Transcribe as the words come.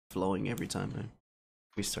flowing every time, man.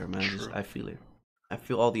 We start, man. I feel it. I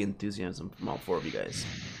feel all the enthusiasm from all four of you guys.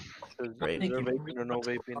 Great. Is there vaping or no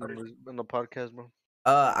vaping in the podcast, bro?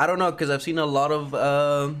 I don't know, because I've seen a lot of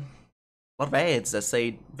ads that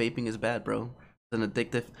say vaping is bad, bro. It's an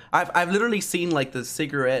addictive. I've literally seen like the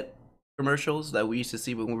cigarette commercials that we used to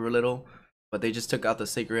see when we were little, but they just took out the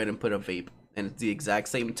cigarette and put a vape, and it's the exact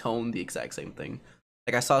same tone, the exact same thing.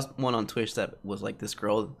 Like I saw one on Twitch that was like these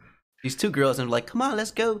two girls, and like, come on,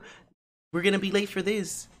 let's go. We're gonna be late for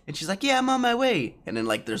this, and she's like, yeah, I'm on my way. And then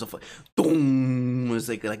like there's a boom, it was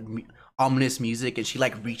like ominous music, and she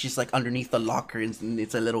like reaches like underneath the locker, and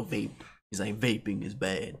it's a little vape. He's like, vaping is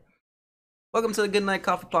bad. Welcome to the Good Night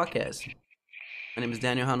Coffee Podcast. My name is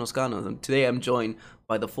Daniel Hanoscano, and today I'm joined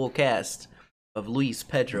by the full cast of Luis,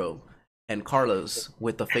 Pedro, and Carlos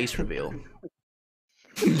with the face reveal.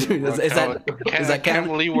 is that canon? I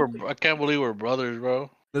can't believe we're brothers, bro.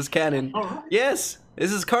 That's canon. Yes,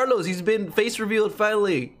 this is Carlos. He's been face revealed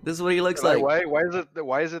finally. This is what he looks like.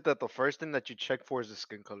 Why is it that the first thing that you check for is the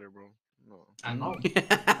skin color, bro? No. I know.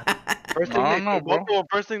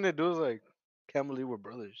 First thing they do is like, can't believe we're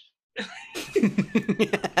brothers.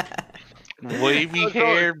 Wavy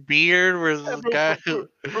hair, beard versus guy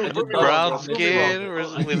brown skin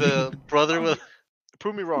versus with a brother with.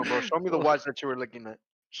 Prove me wrong, bro. Show me the watch that you were looking at.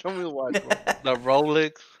 Show me the watch, bro. The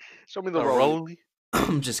Rolex. Show me the Rolex.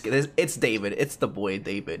 I'm just kidding. It's David. It's the boy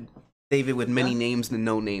David. David with many names and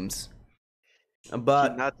no names.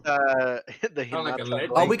 But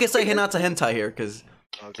Hinata, we can say Hinata Hentai here because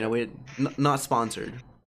we're not sponsored.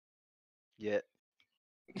 Yet.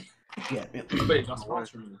 Yeah. Wait, not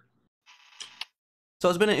sponsored. So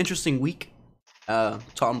it's been an interesting week.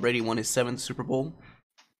 Tom Brady won his 7th Super Bowl.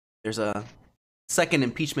 There's a second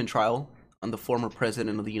impeachment trial on the former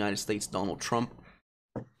president of the United States, Donald Trump.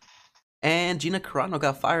 And Gina Carano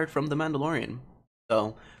got fired from The Mandalorian.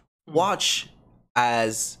 So watch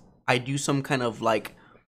as I do some kind of like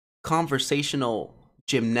conversational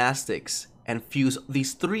gymnastics and fuse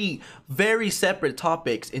these 3 very separate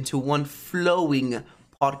topics into one flowing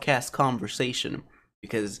podcast conversation,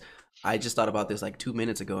 because I just thought about this like 2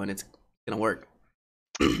 minutes ago and it's gonna work.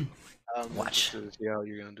 Watch. See how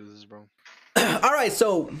you're gonna do this, bro. All right,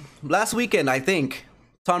 so last weekend, I think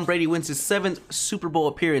Tom Brady wins his 7th Super Bowl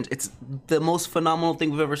appearance. It's the most phenomenal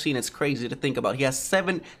thing we've ever seen. It's crazy to think about. He has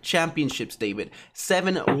 7 championships, David.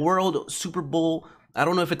 7 World Super Bowl. I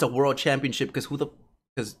don't know if it's a World Championship because who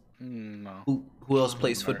else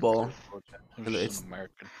plays football? It's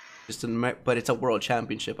American. But it's a World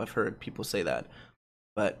Championship. I've heard people say that.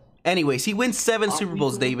 But anyways, he wins 7 Super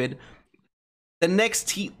Bowls, David. The next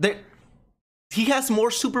team, he has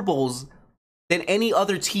more Super Bowls than any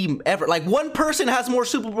other team ever. Like, one person has more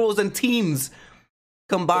Super Bowls than teams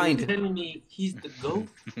combined. Are you telling me he's the GOAT?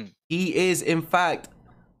 He is, in fact,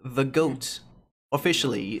 the GOAT.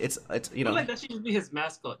 Officially, it's you know. I feel like that should be his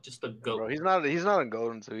mascot, just the GOAT. Bro, he's not a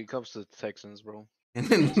GOAT until he comes to the Texans, bro. I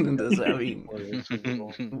mean,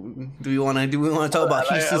 do we want to talk about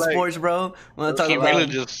Houston sports, bro? Want to talk about? Really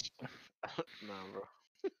just, nah, bro.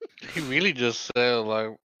 He really just said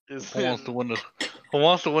like, who wants to win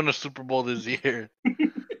the Super Bowl this year?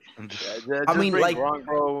 I mean, bring like, Gronk,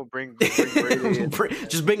 bro. Bring Brady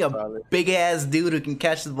just bring a big ass dude who can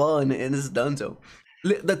catch the ball and it's done. So,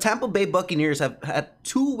 the Tampa Bay Buccaneers have had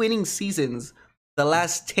 2 winning seasons the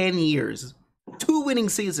last 10 years. 2 winning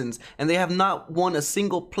seasons, and they have not won a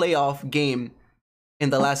single playoff game in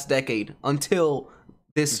the last decade until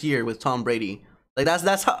this year with Tom Brady. Like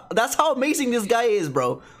that's how amazing this guy is,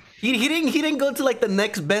 bro. He didn't go to like the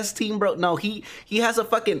next best team, bro. No, he has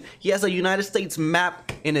a United States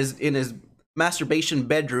map in his masturbation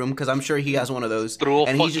bedroom, because I'm sure he has one of those. Through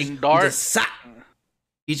a fucking dart.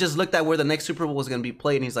 He just looked at where the next Super Bowl was gonna be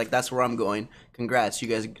played, and he's like, "That's where I'm going. Congrats, you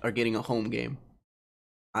guys are getting a home game."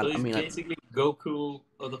 So he's basically Goku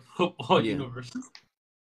of the football universe.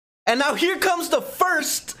 And now here comes the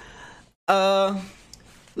first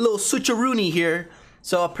little switcheroony here.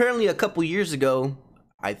 So apparently a couple years ago,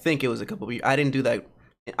 I think it was a couple of years, I didn't do that.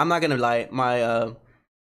 I'm not gonna lie, my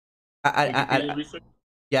I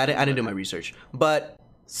didn't do my research. But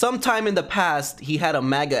sometime in the past, he had a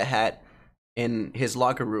MAGA hat in his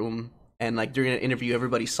locker room, and like during an interview,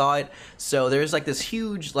 everybody saw it. So there's like this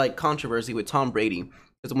huge like controversy with Tom Brady.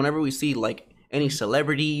 Because whenever we see like any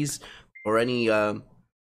celebrities or any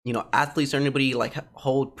athletes or anybody like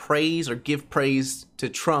hold praise or give praise to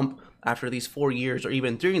Trump after these 4 years, or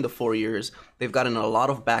even during the 4 years, they've gotten a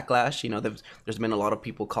lot of backlash. There's been a lot of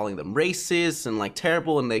people calling them racist and like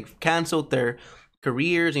terrible, and they've canceled their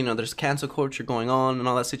careers. There's cancel culture going on and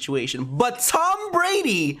all that situation. But Tom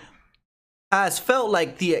Brady has felt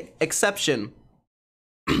like the exception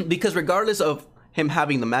because regardless of him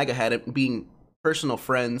having the MAGA hat and being personal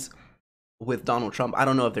friends with Donald Trump, I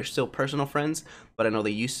don't know if they're still personal friends, but I know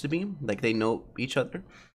they used to be. Like they know each other,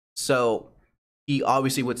 so he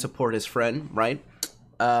obviously would support his friend, right?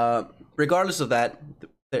 Regardless of that,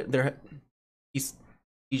 he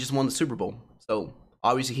just won the Super Bowl, so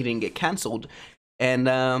obviously he didn't get canceled. And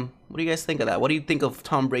what do you guys think of that? What do you think of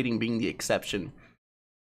Tom Brady being the exception?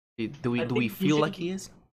 Do we feel like he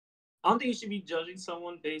is? I don't think you should be judging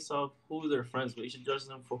someone based off who they're friends with. You should judge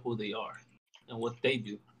them for who they are and what they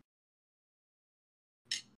do.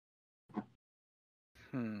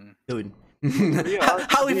 Dude.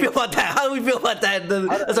 How do we feel about that? How do we feel about that?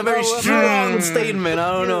 That's a very strong statement.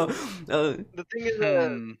 I don't know. The thing is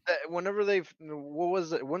that whenever what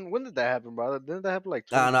was it? When did that happen, brother? Didn't that happen like?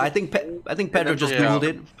 I don't know. I think Pedro just googled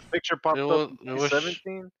it. Picture popped up. It was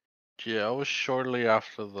 17. Yeah, it was shortly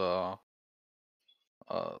after the.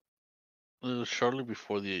 It was shortly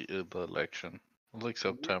before the election. It was like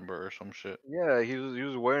September or some shit. Yeah, he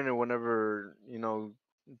was wearing it whenever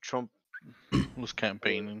Trump was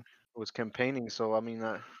campaigning. So I mean,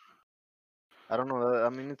 I don't know. I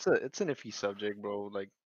mean, it's an iffy subject, bro. Like,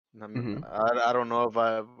 I mean, I don't know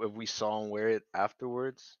if we saw him wear it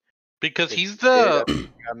afterwards. Because he's the.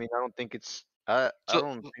 I mean, I don't think it's. I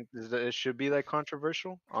don't think it should be that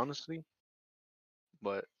controversial, honestly.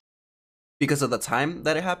 But because of the time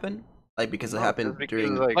that it happened, like because it happened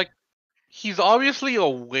during like he's obviously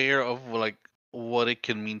aware of like what it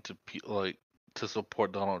can mean to like to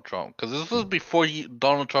support Donald Trump, because this was before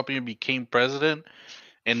Donald Trump even became president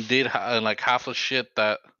and did like half the shit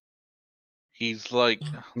that he's like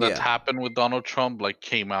that's happened with Donald Trump like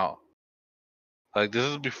came out. Like this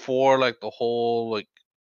is before like the whole like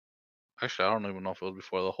actually I don't even know if it was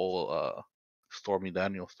before the whole Stormy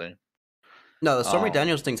Daniels thing. No, the Stormy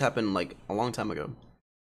Daniels things happened like a long time ago.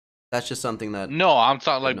 That's just something that. No, I'm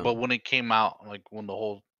talking like, but when it came out, like when the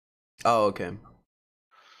whole. Oh, okay.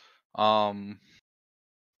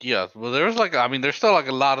 Yeah, well, there's like, I mean, there's still like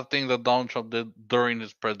a lot of things that Donald Trump did during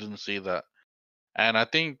his presidency that, and I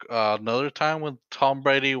think another time when Tom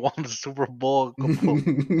Brady won the Super Bowl.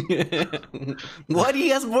 What? He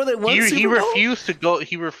has more than one Super Bowl? He refused to go.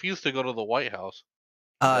 He refused to go to the White House.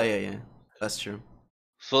 Oh yeah, that's true.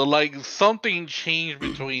 So like something changed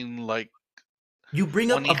between like. You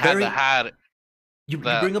bring up a very. You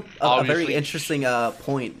bring up a very interesting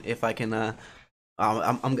point. If I can,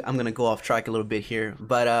 I'm gonna go off track a little bit here,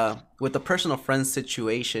 but with the personal friends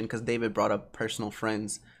situation, because David brought up personal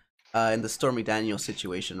friends, in the Stormy Daniels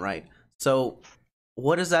situation, right? So,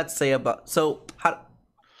 what does that say about? So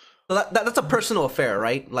that's a personal affair,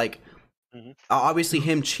 right? Like, obviously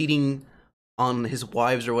him cheating on his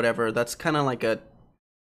wives or whatever. That's kind of like a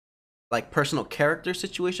personal character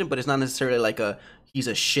situation, but it's not necessarily like he's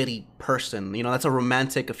a shitty person. You know, that's a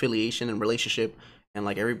romantic affiliation and relationship, and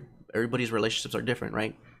like everybody's relationships are different,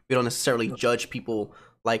 right? We don't necessarily judge people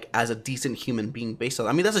like as a decent human being based on.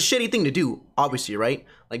 I mean, that's a shitty thing to do, obviously, right?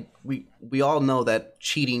 Like we all know that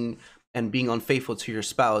cheating and being unfaithful to your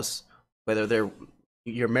spouse, whether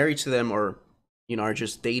you're married to them or are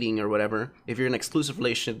just dating or whatever, if you're in an exclusive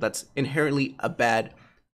relationship, that's inherently a bad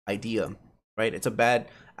idea, right? It's a bad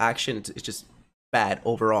action. It's just bad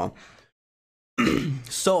overall.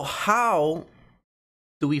 So how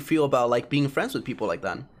do we feel about like being friends with people like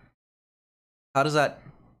that? How does that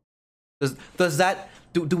does that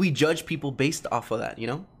do we judge people based off of that,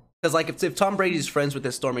 because like if Tom Brady's friends with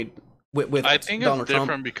this Stormy with I think Donald it's different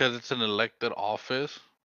Trump, because it's an elected office,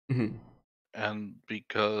 and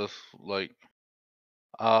because like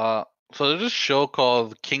so there's this show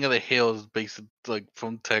called King of the Hills based like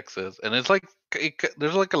from Texas, and it's like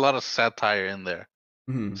there's like a lot of satire in there.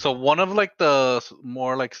 So one of like the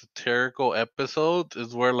more like satirical episodes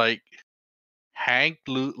is where like Hank,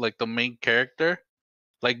 like the main character,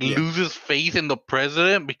 like loses faith in the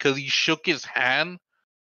president because he shook his hand.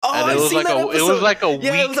 Oh, and it was like a weak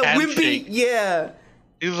handshake. Yeah.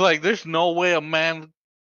 He was like, "There's no way a man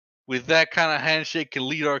with that kind of handshake can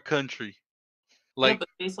lead our country." Like, but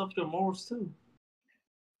based off your morals too.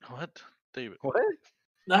 What, David? What?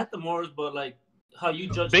 Not the morals, but like how you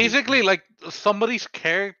judge. Basically, people. like somebody's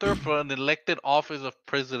character for an elected office of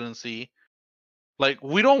presidency. Like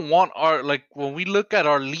we don't want our when we look at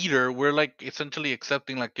our leader, we're like essentially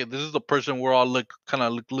accepting like this is the person we're all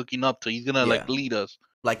looking up to. He's gonna like lead us.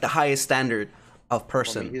 Like the highest standard of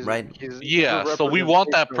person, right? So we want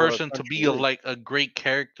that person to be of like a great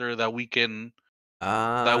character that we can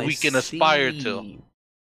aspire to.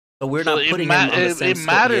 So we're not putting him on the same it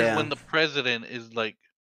matters when the president is like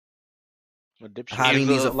having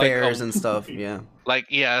these affairs and stuff. Yeah. Like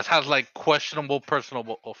it has like questionable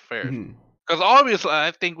personal affairs. Because obviously,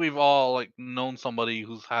 I think we've all like known somebody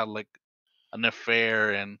who's had like an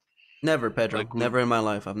affair and Never, Pedro. like Never in my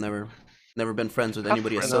life. I've never been friends with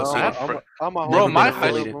anybody friends. associated. I'm a Never my been high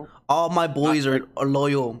affiliated. school- All my boys are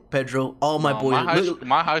loyal, Pedro. All my boys.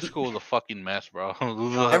 My high school was a fucking mess, bro.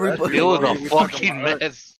 Everybody- It was What are a we talking fucking about?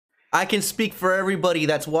 mess. I can speak for everybody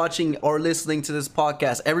that's watching or listening to this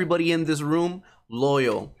podcast. Everybody in this room,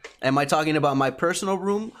 loyal. Am I talking about my personal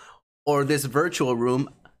room or this virtual room?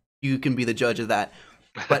 You can be the judge of that.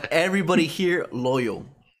 But everybody here, loyal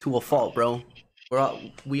to a fault, bro.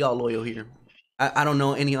 We all loyal here. I don't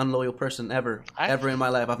know any unloyal person ever in my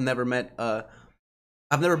life. I've never met.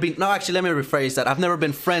 I've never been. No, actually, let me rephrase that. I've never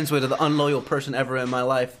been friends with an unloyal person ever in my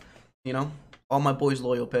life. You know, all my boys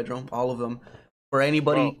loyal, Pedro. All of them. For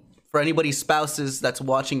anybody, for anybody's spouses that's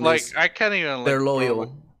watching this, Like I can't even. Like, they're bro,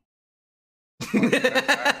 loyal.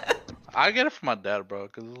 I get it from my dad, bro,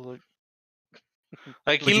 because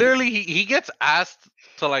like he literally he gets asked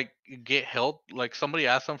to like get help. Like somebody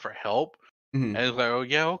asks him for help, Mhm. and he's like, "Oh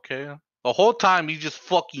yeah, okay." The whole time he's just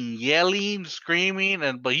fucking yelling,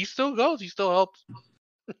 screaming, but he still goes. He still helps.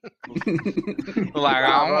 Like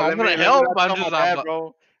I'm gonna help. I'm just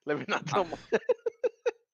bro. Let me not tell my.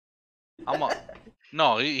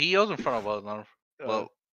 No, he yells in front of us.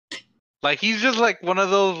 Well, like he's just like one of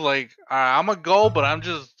those like I'm gonna go, but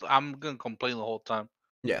I'm gonna complain the whole time.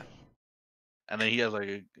 Yeah. And then he has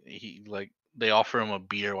like they offer him a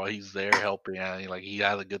beer while he's there helping, and he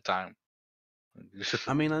has a good time.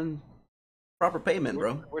 I mean, proper payment,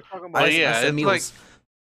 bro. We're talking about. It's meals. like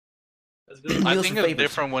That's good. I Meals think for it's favors.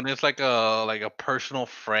 different when it's like a personal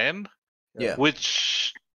friend, Yeah.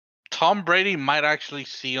 which Tom Brady might actually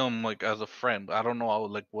see him like as a friend. I don't know how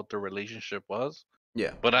like what the relationship was.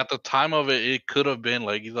 Yeah. But at the time of it, it could have been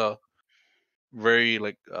like he's a very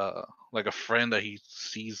like a friend that he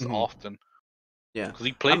sees Mhm. often. Yeah. Because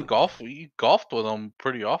he played golf. He golfed with him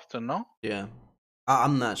pretty often, no? Yeah.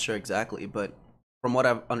 I'm not sure exactly, but from what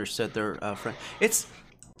I've understood, they're friends.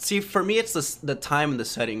 For me, it's the time and the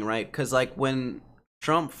setting, right? Because like when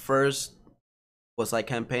Trump first was like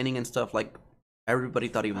campaigning and stuff, like everybody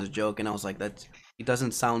thought he was a joke, and I was like, he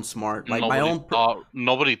doesn't sound smart. Like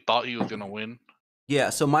nobody thought he was gonna win. Yeah.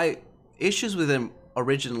 So my issues with him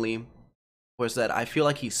originally was that I feel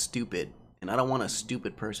like he's stupid, and I don't want a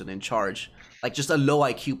stupid person in charge, like just a low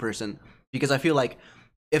IQ person, because I feel like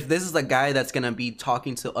if this is the guy that's gonna be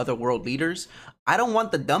talking to other world leaders, I don't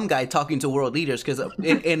want the dumb guy talking to world leaders, because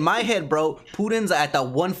in my head, bro, Putin's at the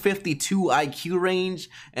 152 IQ range,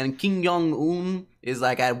 and Kim Jong-un is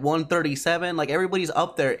like at 137. Like everybody's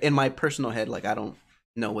up there in my personal head. Like I don't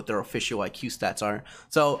know what their official IQ stats are.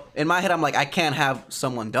 So in my head, I'm like, I can't have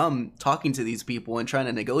someone dumb talking to these people and trying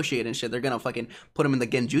to negotiate and shit. They're gonna fucking put him in the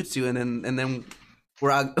genjutsu, and then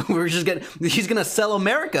we're just he's gonna sell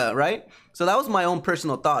America, right? So that was my own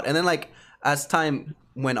personal thought. And then like as time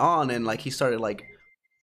went on and like he started like,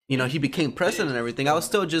 you know, he became president and everything, I was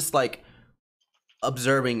still just like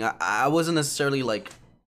observing. I wasn't necessarily like,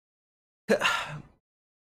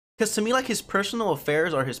 because to me, like his personal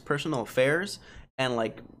affairs are his personal affairs, and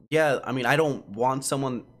like, yeah, I mean, I don't want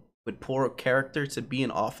someone with poor character to be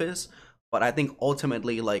in office, but I think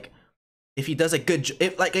ultimately, like, if he does a good,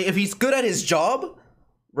 if he's good at his job,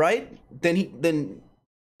 right, then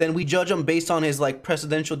we judge him based on his like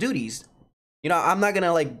presidential duties. You know, I'm not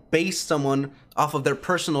gonna like base someone off of their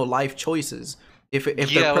personal life choices. If but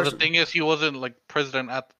the thing is, he wasn't like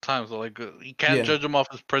president at the time, so like you can't judge him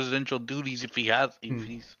off his presidential duties if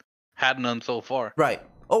he's had none so far. Right.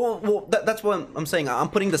 Oh well, that's what I'm saying. I'm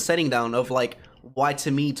putting the setting down of like why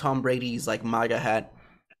to me Tom Brady's like MAGA hat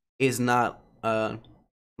is not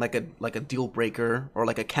like a deal breaker or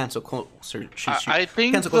like a cancel culture. I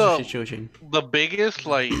think cancel culture situation. The biggest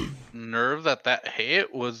like nerve that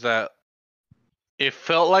hit was that it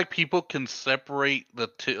felt like people can separate the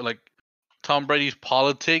two, like Tom Brady's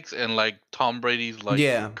politics and like Tom Brady's like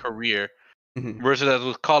career. Mm-hmm. Versus as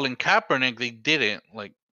with Colin Kaepernick, they didn't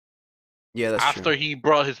like. Yeah, that's after true. he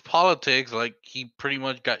brought his politics, like he pretty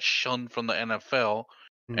much got shunned from the NFL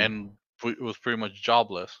and was pretty much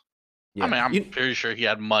jobless. Yeah. I mean, I'm pretty sure he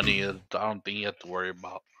had money. I don't think he had to worry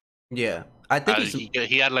about. Yeah, I think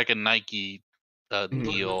he had like a Nike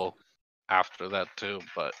deal after that too,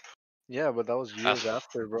 but yeah, but that was years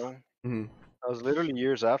after, bro. That was literally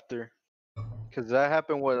years after, because that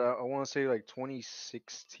happened. What I want to say, like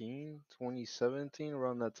 2016, 2017,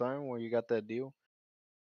 around that time where you got that deal.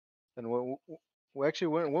 And when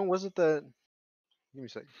was it that? Give me a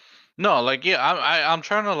second. No, like I'm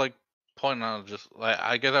trying to like point out just like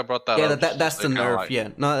I guess I brought that up. Yeah, that's the nerve. Like, yeah,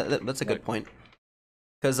 no, that's a good point.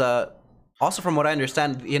 Because also from what I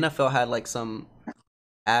understand, the NFL had like some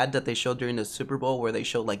ad that they showed during the Super Bowl where they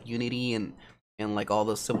showed like unity and like all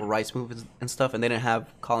the civil rights movements and stuff, and they didn't have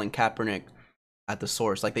Colin Kaepernick at the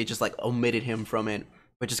source. Like they just like omitted him from it,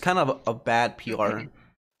 which is kind of a bad PR.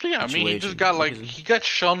 Yeah, I mean, he just got like he got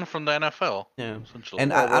shunned from the NFL. Yeah,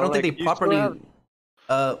 and I don't think they properly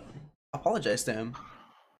apologized to him.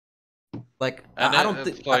 Like I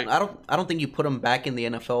don't think you put him back in the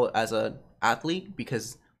NFL as a athlete,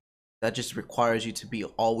 because that just requires you to be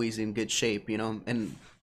always in good shape, you know. And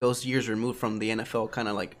those years removed from the NFL kind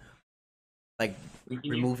of like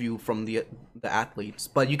remove you from the athletes,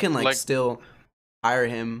 but you can like still hire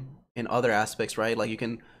him in other aspects, right? Like you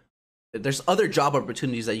can, there's other job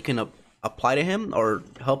opportunities that you can apply to him or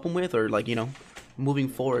help him with, or like, you know, moving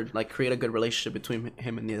forward, like create a good relationship between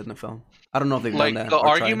him and the NFL. I don't know if they've done that. Like the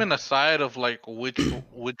argument aside of like which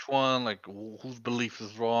one, like whose belief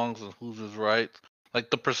is wrong and whose is right.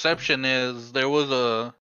 Like the perception is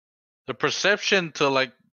the perception to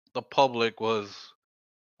like the public was,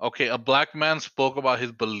 okay, a black man spoke about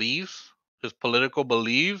his beliefs, his political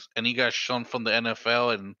beliefs, and he got shunned from the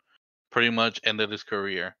NFL and pretty much ended his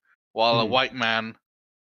career. While a white man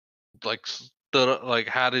like stood, like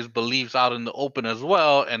had his beliefs out in the open as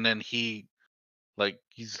well, and then he's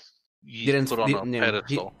put on a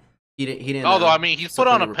pedestal. He didn't. Although I mean, he's put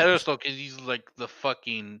on a pedestal because he's like the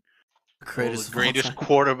fucking greatest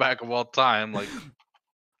quarterback of all time. Like,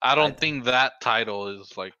 I don't think that title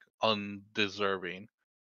is like undeserving,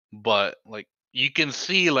 but like you can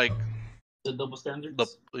see like the double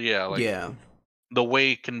standards. The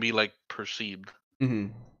way it can be like perceived.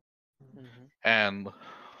 And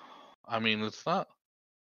I mean, it's not.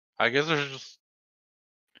 I guess there's just.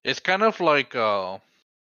 It's kind of like I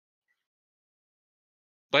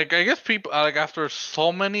guess people like after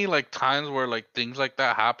so many like times where like things like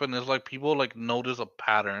that happen, it's like people like notice a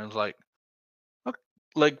pattern. It's like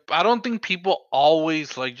I don't think people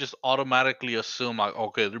always like just automatically assume like,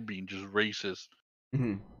 okay, they're being just racist.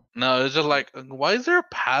 No, it's just like, why is there a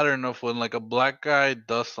pattern of when like a black guy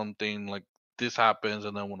does something like this happens,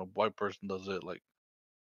 and then when a white person does it, like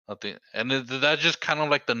nothing, and that's just kind of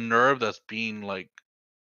like the nerve that's being like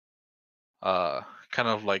kind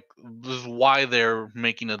of like this is why they're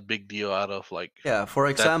making a big deal out of like for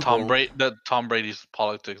example that Tom Brady's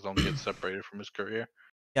politics don't get separated from his career.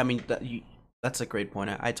 Yeah, I mean that's a great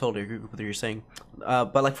point. I totally agree with what you're saying.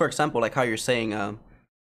 But like for example, like how you're saying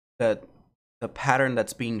that the pattern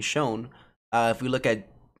that's being shown, if we look at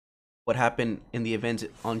what happened in the event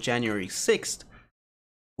on January 6th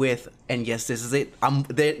with, and yes, this is it.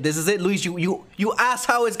 This is it, Luis. You asked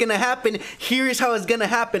how it's gonna happen. Here's how it's gonna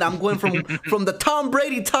happen. I'm going from the Tom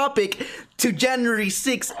Brady topic to January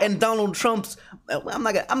 6th and Donald Trump's. I'm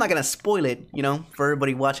not gonna spoil it, you know, for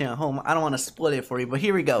everybody watching at home. I don't want to spoil it for you, but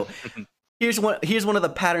here we go. Here's one of the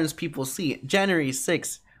patterns people see. January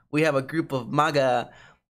 6th, we have a group of MAGA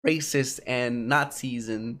racists and Nazis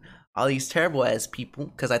and all these terrible ass people,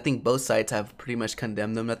 because I think both sides have pretty much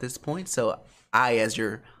condemned them at this point. So I, as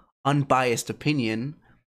your unbiased opinion,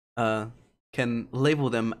 can label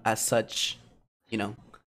them as such, you know,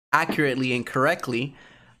 accurately and correctly.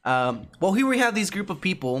 Well, here we have these group of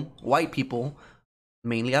people, white people,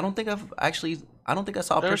 mainly. I don't think I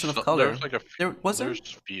saw a person of color. There's like there's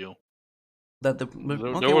a few. Here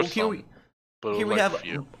we have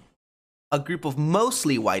a group of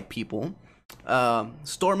mostly white people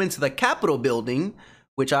storm into the Capitol building,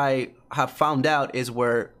 which I have found out is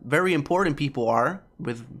where very important people are,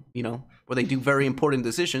 with, you know, where they do very important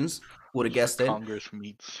decisions. Would have guessed it. Congress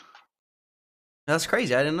meets. That's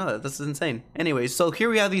crazy. I didn't know that. That's insane. Anyway, so here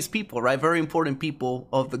we have these people, right? Very important people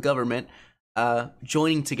of the government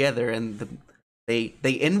joining together, and they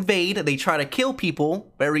invade. They try to kill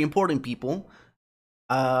people, very important people.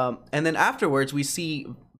 And then afterwards, we see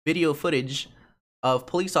video footage of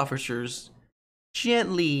police officers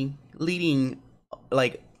gently leading,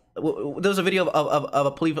 like, there was a video of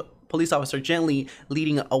a police officer gently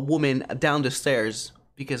leading a woman down the stairs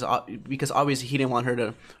because obviously he didn't want her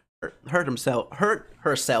to hurt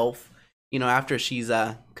herself, you know, after she's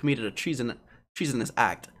committed a treasonous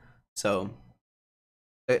act. So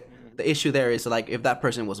the issue there is, like, if that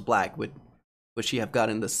person was black, would she have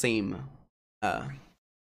gotten the same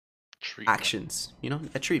actions, you know,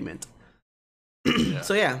 a treatment? Yeah.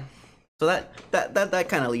 So yeah, so that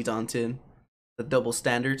kind of leads on to the double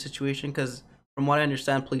standard situation, because from what I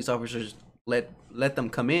understand, police officers let them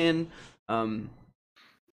come in.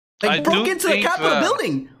 They broke into the Capitol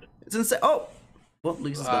building. It's insane. Oh, well,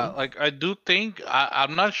 Lisa's done. Like, I do think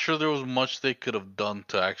I'm not sure there was much they could have done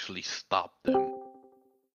to actually stop them.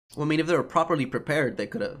 Well, I mean, if they were properly prepared, they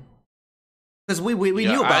could have. Because we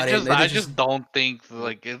knew about it. I just don't think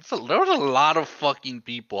like there was a lot of fucking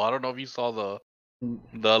people. I don't know if you saw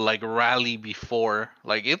the like rally before.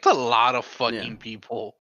 Like it's a lot of fucking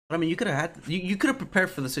people. I mean, you could have you could have prepared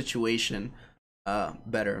for the situation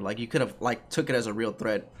better. Like you could have like took it as a real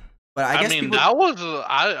threat. But I guess mean that was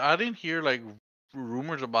I didn't hear like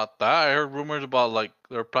rumors about that. I heard rumors about like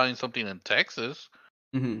they're planning something in Texas.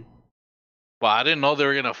 Mm-hmm. But I didn't know they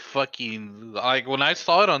were gonna fucking like when I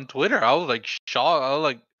saw it on Twitter, I was like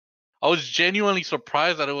shocked. I was genuinely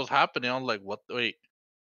surprised that it was happening. I was like, what? Wait,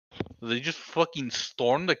 they just fucking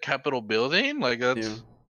stormed the Capitol building? Like that's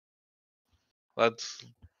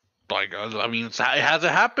like I mean, it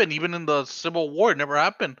hasn't happened even in the Civil War. It never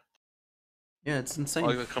happened. Yeah, it's insane.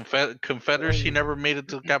 Like the Confederacy never made it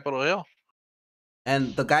to Capitol Hill.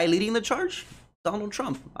 And the guy leading the charge, Donald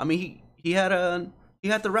Trump. I mean, he had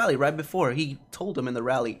the rally right before. He told him in the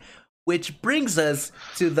rally, which brings us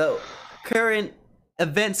to the current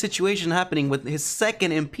event situation happening with his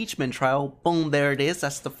second impeachment trial. Boom, there it is.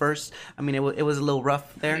 That's the first. I mean, it was a little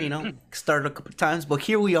rough there, started a couple times, but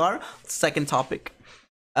here we are. Second topic.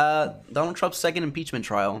 Donald Trump's second impeachment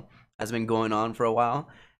trial has been going on for a while,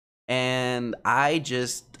 and I've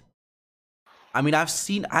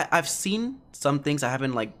seen some things. I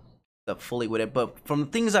haven't like fully with it, but from the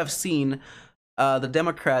things I've seen, the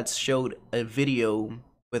Democrats showed a video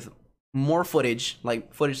with more footage,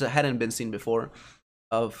 like footage that hadn't been seen before,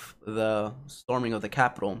 of the storming of the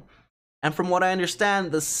Capitol. And from what I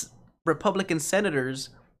understand, the Republican senators,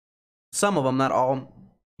 some of them, not all,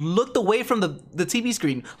 looked away from the TV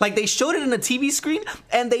screen. Like they showed it in a TV screen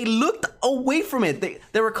and they looked away from it.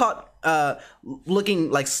 They were caught looking,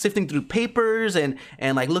 like sifting through papers and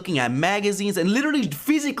like looking at magazines and literally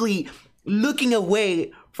physically looking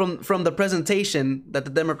away from the presentation that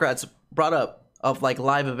the Democrats brought up of like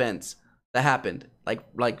live events that happened. That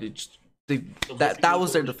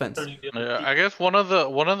was their defense. Yeah, I guess one of the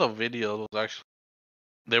videos was actually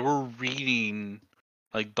they were reading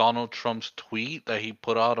like Donald Trump's tweet that he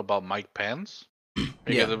put out about Mike Pence.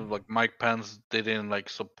 Because it was like Mike Pence didn't like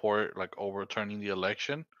support like overturning the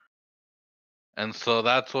election. And so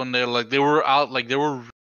that's when they were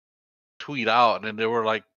tweet out and they were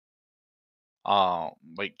like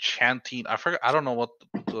chanting. I don't know what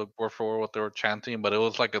the word for word what they were chanting, but it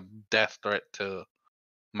was like a death threat to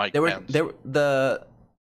Mike Pence. The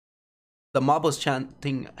mob was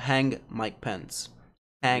chanting "Hang Mike Pence,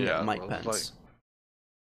 hang Mike Pence."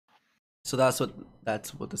 So that's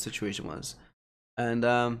what the situation was, and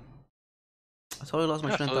I totally lost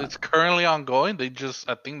my train of thought. It's currently ongoing. I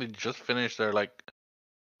think they just finished their like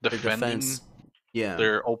defending.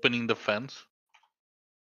 Their opening defense.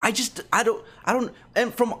 I don't,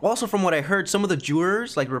 and from what I heard, some of the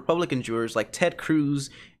jurors, like Republican jurors, like Ted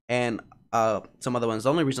Cruz and some other ones.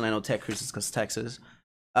 The only reason I know Ted Cruz is because Texas.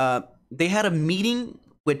 They had a meeting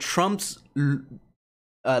with Trump's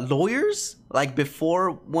lawyers, like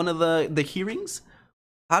before one of the hearings.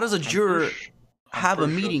 How does a juror have a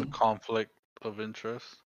meeting? A conflict of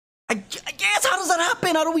interest. I guess. How does that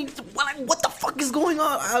happen? How do we? What the fuck is going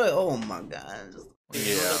on? Oh my god.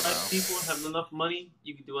 If people have enough money,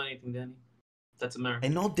 you can do anything, Danny. That's America. I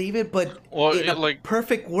know, David, but in a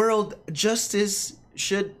perfect world, justice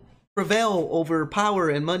should prevail over power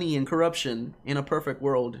and money and corruption. In a perfect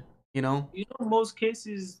world, in most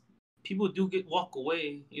cases, people do walk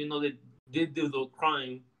away, even though they did do the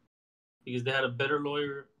crime, because they had a better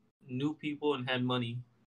lawyer, knew people, and had money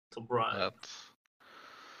to bribe.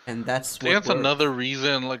 That's another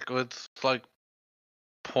reason. Like it's like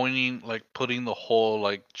putting the whole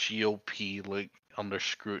like GOP like under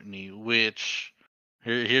scrutiny. Which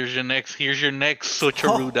here's your next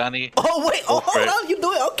switcheroo, Danny. Oh wait! Hold on, you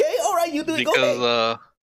do it. Okay, all right, you do it. Because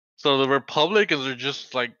so the Republicans are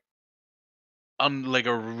just like on like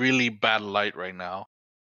a really bad light right now,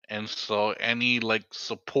 and so any like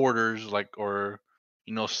supporters like or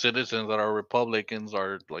citizens that are Republicans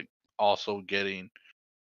are like also getting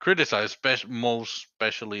criticized,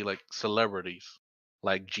 especially like celebrities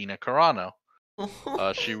like Gina Carano.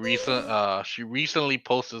 She recently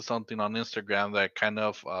posted something on Instagram that kind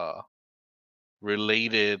of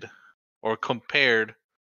related or compared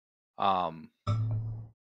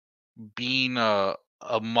being a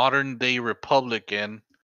modern day Republican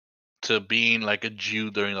to being like a Jew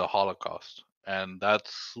during the Holocaust, and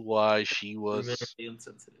that's why she was very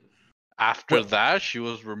insensitive. After that, she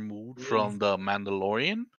was removed from the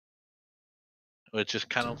Mandalorian, which is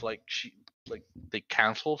kind of like they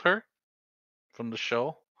canceled her from the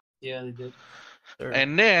show. Yeah, they did. Sure.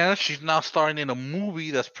 And then she's now starring in a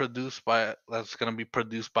movie that's gonna be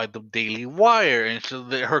produced by the Daily Wire, and so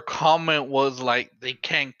her comment was like, "They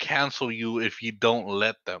can't cancel you if you don't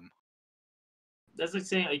let them." That's like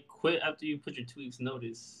saying I quit after you put your 2 weeks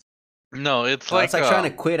notice. No, it's like trying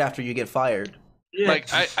to quit after you get fired. Yeah.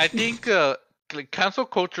 Like I think like cancel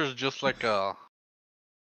culture is just like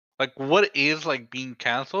like what is like being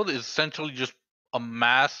canceled is essentially just a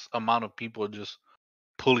mass amount of people just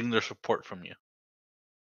pulling their support from you.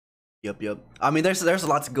 Yep. I mean, there's a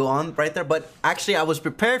lot to go on right there, but actually, I was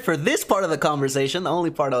prepared for this part of the conversation. The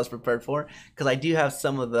only part I was prepared for, because I do have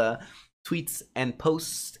some of the tweets and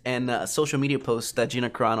posts and social media posts that Gina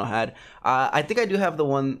Carano had. I think I do have the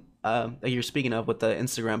one that you're speaking of with the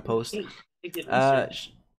Instagram post.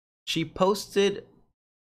 She posted,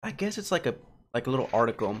 I guess it's like a little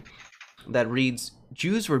article that reads,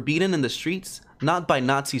 "Jews were beaten in the streets, not by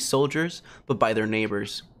Nazi soldiers, but by their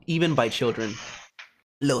neighbors, even by children."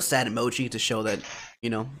 Little sad emoji to show that,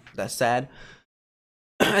 that's sad.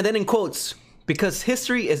 And then in quotes, "Because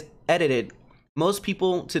history is edited, most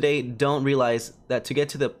people today don't realize that to get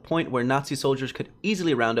to the point where Nazi soldiers could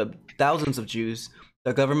easily round up thousands of Jews,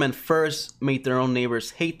 the government first made their own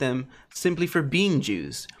neighbors hate them simply for being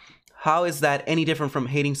Jews. How is that any different from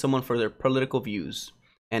hating someone for their political views?"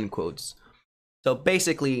 End quotes. So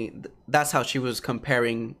basically, that's how she was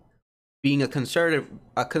comparing being a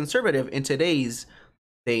conservative in today's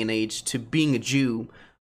day and age to being a Jew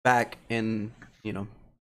back in,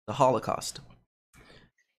 the Holocaust.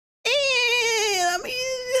 And, I mean,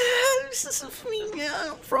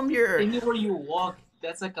 from your... Anywhere you walk,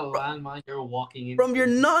 that's like a landmine you're walking in. From your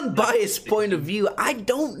non-biased point of view, I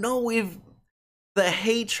don't know if the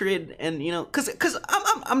hatred and, because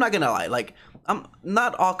I'm not gonna lie, like,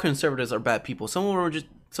 not all conservatives are bad people. Some of them are just,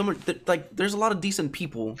 there's a lot of decent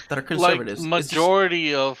people that are conservatives. Like,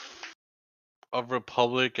 majority of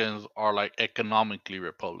Republicans are like economically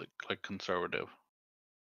conservative.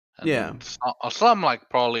 And yeah. Some like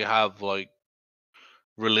probably have like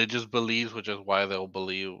religious beliefs, which is why they'll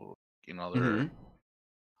believe, they're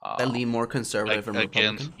that lean more conservative and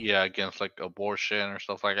Republican. Against like abortion or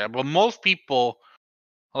stuff like that. But most people,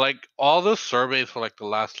 like all the surveys for like the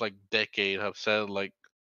last like decade have said like,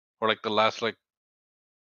 or like the last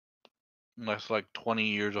 20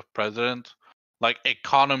 years of presidents, like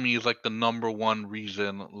economy is like the number one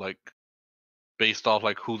reason, like based off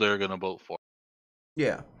like who they're gonna vote for.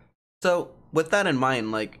 Yeah. So with that in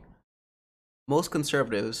mind, like most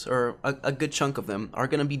conservatives, or a good chunk of them, are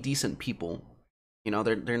gonna be decent people.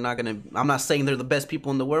 They're not gonna. I'm not saying they're the best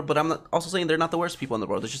people in the world, but I'm not also saying they're not the worst people in the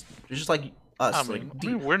world. They're just like us. I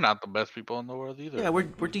mean, we're not the best people in the world either. Yeah, we're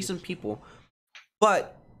decent people.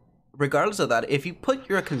 But regardless of that, if you put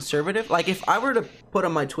you're a conservative, like if I were to put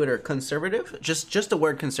on my Twitter conservative, just the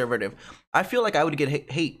word conservative, I feel like I would get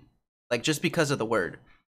hate, like just because of the word,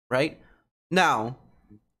 right? Now,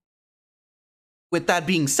 with that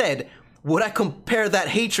being said, would I compare that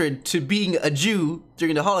hatred to being a Jew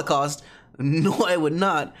during the Holocaust? No, I would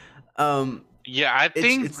not. Yeah, I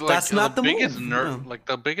think like, that's not the biggest move. nerve. Like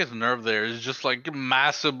the biggest nerve there is just like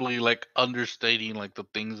massively like understating like the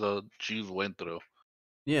things the Jews went through.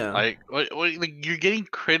 Yeah, like you're getting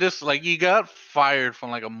criticized. Like you got fired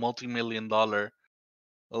from like a multi-million-dollar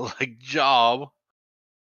like job,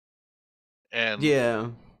 and yeah,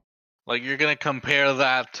 like you're gonna compare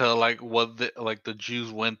that to like what the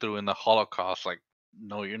Jews went through in the Holocaust. Like,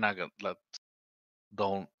 no, you're not gonna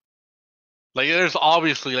don't. Like, there's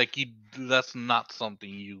obviously like that's not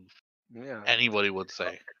something anybody would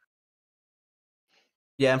say.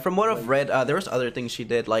 Yeah, and from what I've read, there was other things she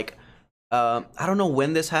did. Like, I don't know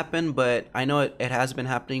when this happened, but I know it has been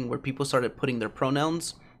happening where people started putting their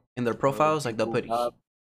pronouns in their profiles. Like they'll put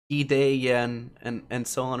he, they, yeah, and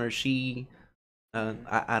so on, or she.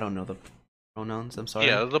 I don't know the pronouns. I'm sorry.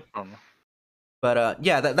 Yeah, the pronoun. But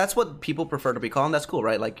yeah, that's what people prefer to be called. And that's cool,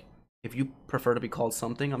 right? Like, if you prefer to be called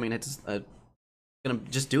something, I mean, it's gonna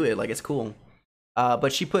just do it. Like, it's cool.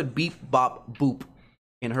 But she put beep bop boop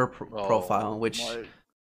in her profile, which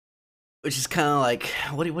is kind of like,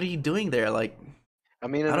 what are you doing there? Like, I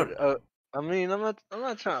mean, I'm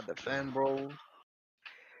not trying to defend, bro,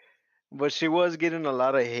 but she was getting a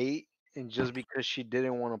lot of hate, and just because she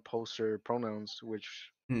didn't want to post her pronouns,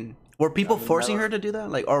 which were people forcing her to do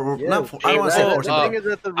that? Like, or yeah, not? I don't want to say forcing. The thing is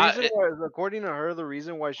that the reason why, according to her, the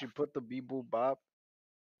reason why she put the beep boop bop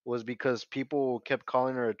was because people kept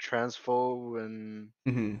calling her a transphobe and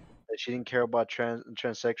that she didn't care about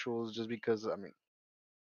transsexuals, just because, I mean.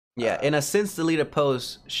 Yeah, in a since deleted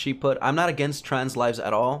post, she put, "I'm not against trans lives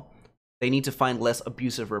at all. They need to find less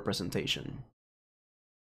abusive representation."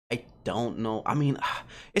 I don't know. I mean,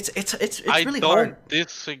 it's really hard. I don't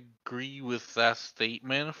disagree with that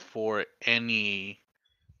statement for any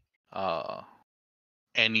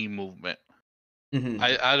movement. Mm-hmm.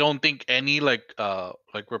 I don't think any like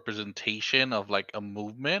representation of like a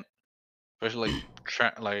movement, especially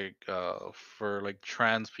like for like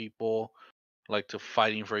trans people, like to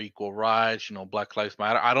fighting for equal rights, you know, Black Lives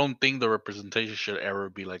Matter. I don't think the representation should ever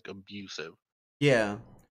be like abusive. Yeah.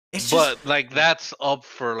 It's but just, like that's up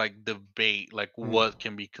for like debate, like what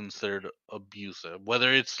can be considered abusive,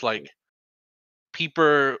 whether it's like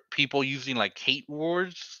people using like hate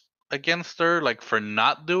words against her, like for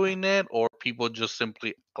not doing it, or people just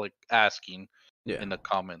simply like asking in the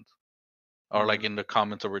comments, or like in the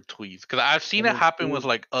comments of her tweets. Because I've seen it happen with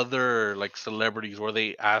like other like celebrities where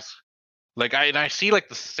they ask, like I see like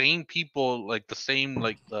the same people, like the same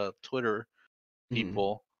like Twitter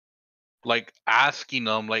people. Like asking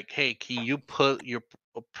them like, hey, can you put your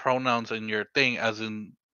pronouns in your thing, as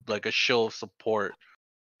in like a show of support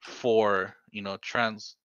for, you know,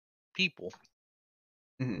 trans people.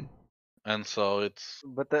 And so it's,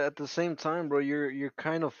 but at the same time, bro, you're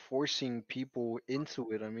kind of forcing people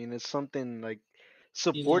into it. I mean, it's something like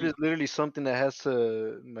support is literally something that has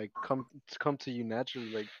to like come to you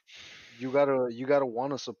naturally. Like you gotta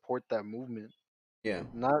want to support that movement. Yeah.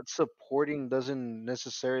 Not supporting doesn't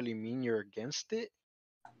necessarily mean you're against it.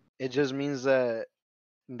 It just means that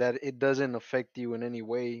it doesn't affect you in any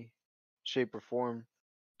way, shape, or form.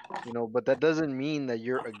 You know, but that doesn't mean that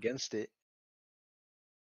you're against it.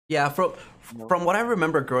 Yeah, from what I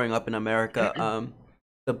remember growing up in America,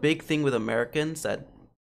 the big thing with Americans that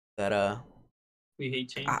we hate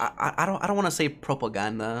change. I don't want to say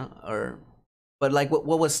propaganda, but like what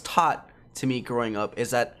was taught to me growing up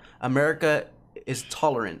is that America is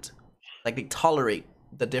tolerant. Like they tolerate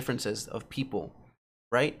the differences of people,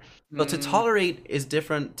 right? So to tolerate is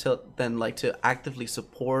different than like to actively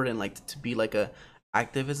support and like to be like a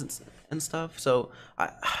activist and stuff. So I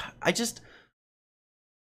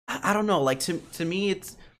don't know. Like to me,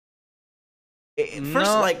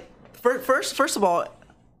 first of all,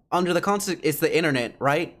 under the concept, it's the internet,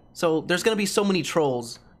 right? So there's gonna be so many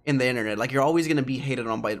trolls in the internet. Like you're always gonna be hated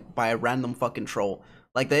on by a random fucking troll.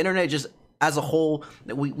 Like the internet just as a whole,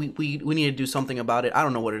 we need to do something about it. I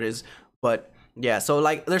don't know what it is, but yeah. So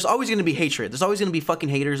like there's always gonna be hatred. There's always gonna be fucking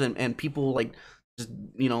haters and people like just,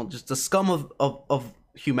 you know, just the scum of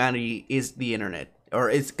humanity is the internet. Or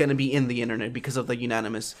it's gonna be in the internet because of the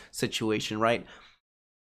unanimous situation, right?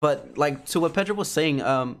 But like to what Pedro was saying,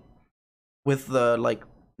 with the like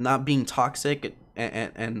not being toxic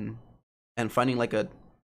and finding like a,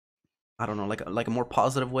 I don't know, like a more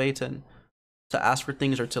positive way to ask for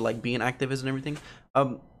things or to like be an activist and everything.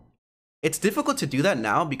 It's difficult to do that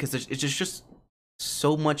now because it's just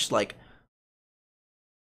so much like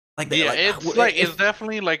yeah, it's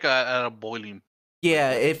definitely like at a boiling point.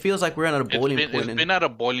 Yeah, it feels like we're at a boiling point. It's been at a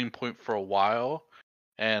boiling point for a while,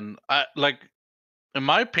 and I like, in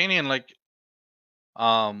my opinion, like,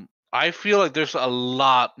 I feel like there's a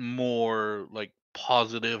lot more like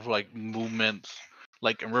positive like movements,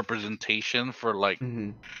 like in representation for like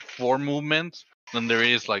for movements than there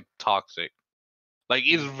is like toxic. Like,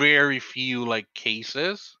 it's very few like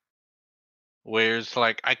cases where it's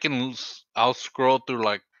like I'll scroll through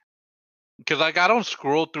like. Because like I don't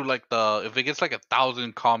scroll through like if it gets like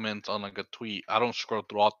 1,000 comments on like a tweet, I don't scroll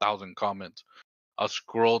through all 1,000 comments. I'll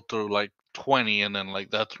scroll through like 20, and then like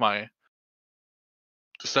that's my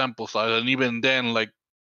sample size, and even then like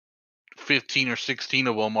 15 or 16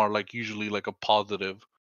 of them are like usually like a positive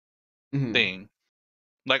thing.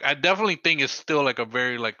 Like I definitely think it's still like a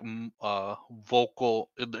very like vocal.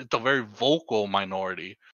 It's a very vocal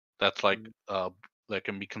minority that's like that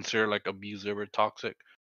can be considered like abusive or toxic.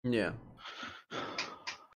 Yeah.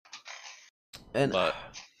 And but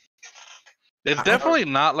it's definitely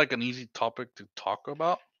not like an easy topic to talk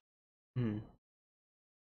about.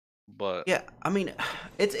 But yeah, I mean,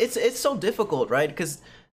 it's so difficult, right? Because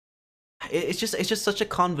it's just such a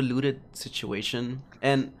convoluted situation,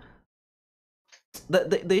 and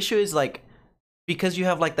the issue is like, because you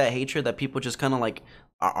have like that hatred that people just kind of like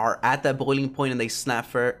are at that boiling point and they snap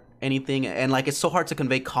for anything, and like it's so hard to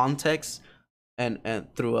convey context and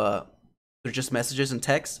through just messages and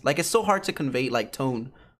text. Like it's so hard to convey like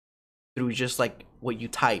tone through just like what you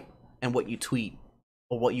type and what you tweet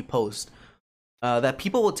or what you post, that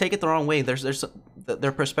people will take it the wrong way.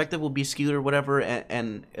 Their perspective will be skewed or whatever,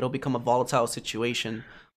 and it'll become a volatile situation.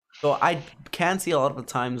 So I can see a lot of the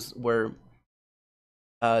times where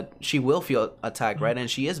she will feel attacked, right? And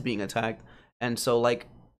she is being attacked, and so like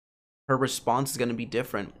her response is going to be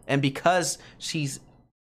different. And because she's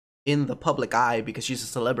in the public eye because she's a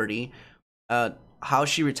celebrity, how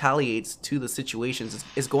she retaliates to the situations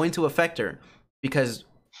is going to affect her, because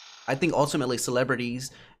I think ultimately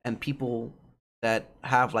celebrities and people that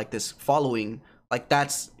have like this following, like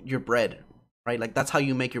that's your bread, right? Like that's how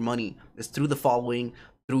you make your money, is through the following,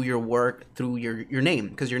 through your work, through your name,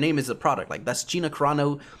 because your name is a product. Like that's Gina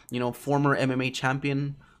Carano, former MMA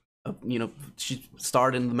champion. She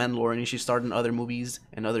starred in The Mandalorian. She starred in other movies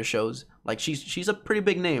and other shows. Like she's a pretty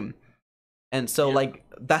big name, and so like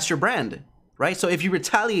that's your brand, right? So if you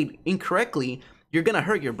retaliate incorrectly, you're gonna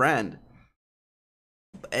hurt your brand.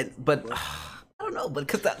 But I don't know, but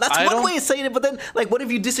because that's one way of saying it. But then, like, what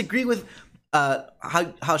if you disagree with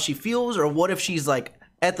how she feels, or what if she's like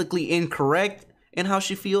ethically incorrect in how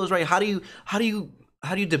she feels, right? How do you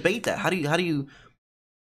debate that? How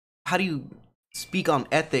do you speak on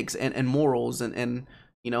ethics and morals and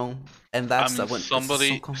that's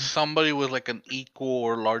somebody with like an equal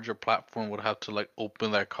or larger platform would have to like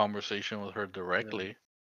open that conversation with her directly. Yeah.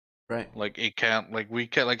 Right. Like it can't, like we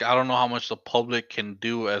can't, like I don't know how much the public can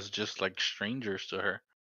do as just like strangers to her.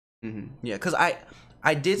 Mm-hmm. Yeah, because I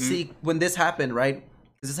did see when this happened, right?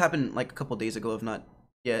 Because this happened like a couple days ago, if not,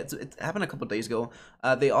 yeah, it happened a couple days ago.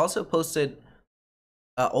 They also posted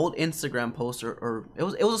old Instagram post, or it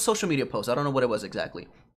was a social media post. I don't know what it was exactly,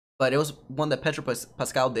 but it was one that Pedro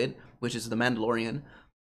Pascal did, which is The Mandalorian.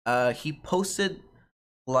 He posted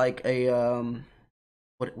like a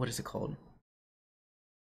what is it called?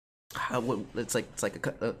 It's like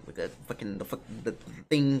a fucking the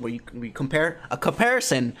thing where you compare a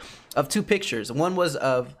comparison of two pictures. One was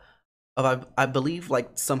of I believe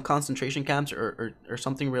like some concentration camps or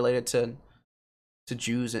something related to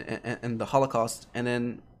Jews and the Holocaust, and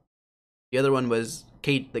then the other one was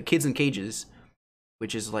the kids in cages,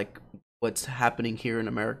 which is like what's happening here in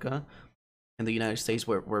America, in the United States,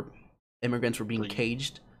 where immigrants were being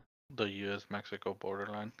caged. The U.S.-Mexico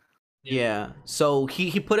borderline. Yeah. So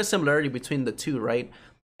he put a similarity between the two, right?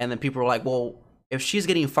 And then people were like, well, if she's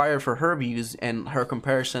getting fired for her views and her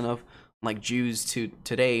comparison of like Jews to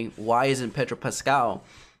today, why isn't Pedro Pascal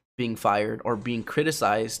being fired or being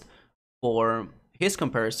criticized for his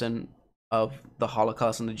comparison of the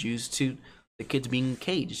Holocaust and the Jews to the kids being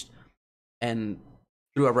caged? And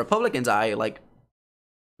through a Republican's eye, like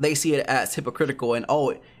they see it as hypocritical, and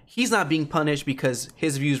he's not being punished because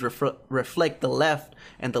his views reflect the left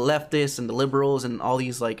and the leftists and the liberals and all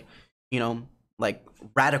these like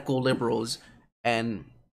radical liberals, and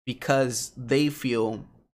because they feel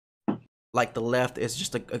like the left is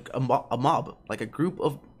just a mob, like a group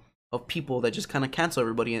of people that just kind of cancel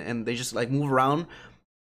everybody, and they just like move around,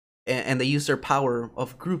 and they use their power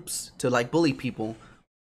of groups to like bully people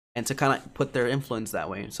and to kind of put their influence that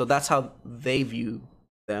way. So that's how they view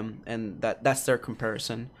them, and that's their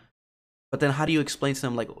comparison. But then how do you explain to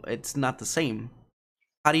them like it's not the same?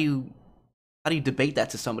 How do you debate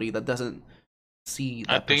that to somebody that doesn't see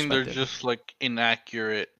that? I think they're just like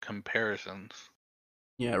inaccurate comparisons.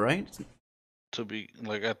 Yeah, right? To be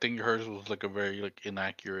like, I think hers was like a very like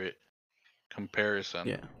inaccurate comparison.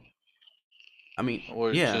 Yeah. I mean,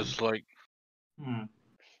 or just like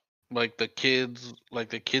like the kids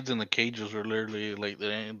in the cages were literally like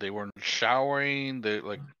they weren't showering, they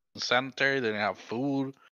like sanitary, they didn't have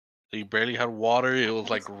food, they barely had water, it was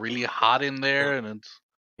like really hot in there, and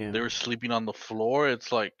they were sleeping on the floor.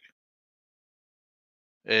 It's like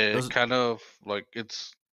kind of like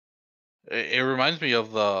it reminds me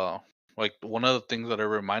of the like one of the things that it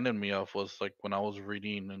reminded me of was like when I was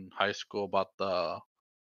reading in high school about the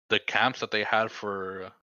camps that they had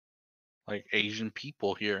for like Asian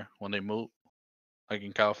people here when they moved, like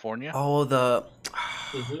in California. Oh, the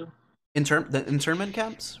internment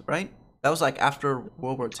camps, right? That was like after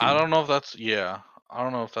World War II. I don't know if that's I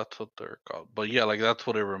don't know if that's what they're called, but yeah, like that's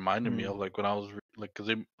what it reminded me of. Like when I was like, cause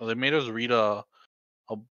they made us read a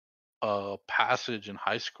passage in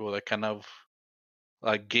high school that kind of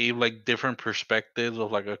like gave like different perspectives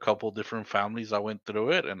of like a couple different families that went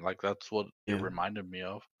through it, and like that's what it reminded me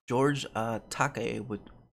of. George Takei, which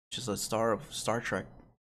is a star of Star Trek,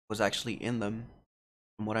 was actually in them.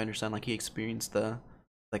 From what I understand, like he experienced the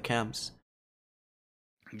camps.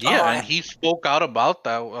 Yeah, and he spoke out about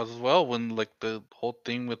that as well when like the whole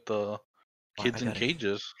thing with the kids in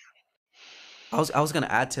cages. I was gonna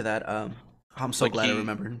add to that. I'm so like glad I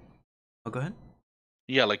remembered. Oh, go ahead.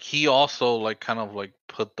 Yeah, like he also like kind of like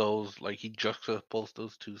put those, like he juxtaposed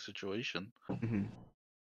those two situations,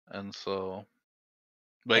 and so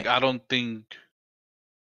like I don't think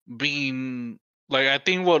being like, I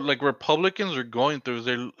think what like Republicans are going through is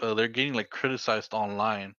they're getting like criticized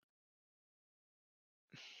online,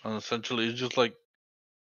 and essentially it's just like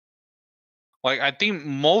Like, I think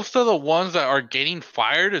most of the ones that are getting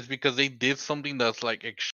fired is because they did something that's like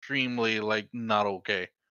extremely like not okay.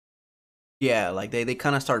 Yeah, like they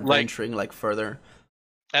kind of start venturing like further.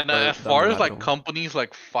 And as far as like companies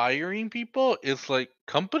like firing people, it's like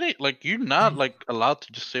company like you're not like allowed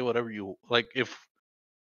to just say whatever you like.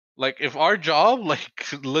 If our job like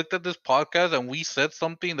looked at this podcast and we said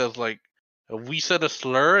something that's like if we said a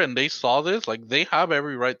slur and they saw this, like they have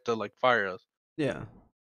every right to like fire us. Yeah,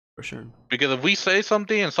 for sure. Because if we say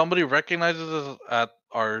something and somebody recognizes us at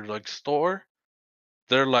our like store,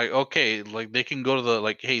 they're like, okay, like they can go to the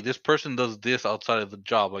like, hey, this person does this outside of the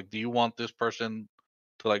job. Like, do you want this person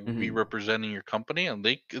to like be representing your company? And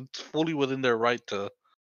it's fully within their right to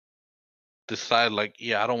decide like,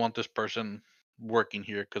 yeah, I don't want this person working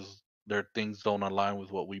here because their things don't align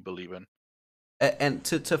with what we believe in. And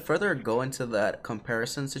to further go into that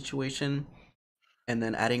comparison situation, and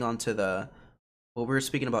then adding on to the what we were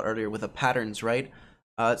speaking about earlier with the patterns, right?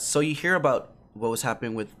 So you hear about what was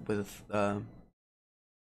happening with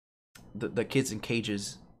the kids in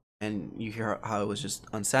cages, and you hear how it was just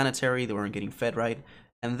unsanitary, they weren't getting fed right,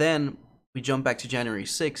 and then we jump back to January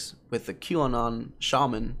 6th with the QAnon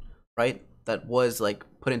shaman, right? That was like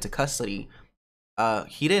put into custody.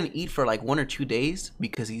 He didn't eat for like 1 or 2 days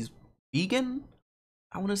because he's vegan,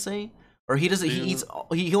 I want to say, or he doesn't.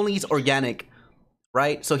 He only eats organic,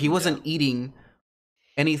 right? So he wasn't eating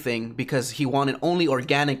anything because he wanted only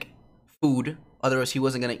organic food. Otherwise, he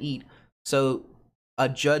wasn't gonna eat. So a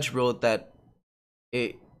judge ruled that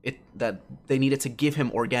that they needed to give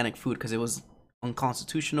him organic food because it was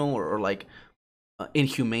unconstitutional or like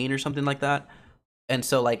inhumane or something like that. And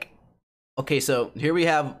so like, okay, so here we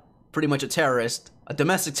have pretty much a terrorist, a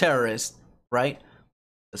domestic terrorist, right?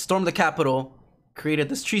 Stormed the Capitol, created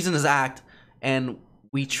this treasonous act, and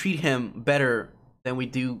we treat him better than we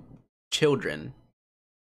do children,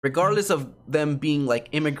 regardless of them being like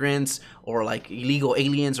immigrants or like illegal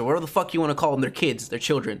aliens or whatever the fuck you want to call them. They're kids, they're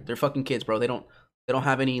children, they're fucking kids, bro. They don't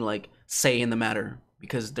have any like say in the matter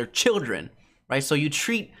because they're children, right? So you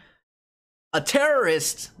treat a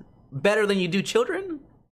terrorist better than you do children,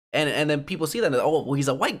 and then people see that and oh well, he's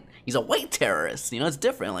a white terrorist, you know, it's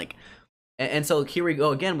different. Like, and so here we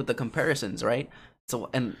go again with the comparisons, right? So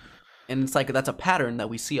and it's like that's a pattern that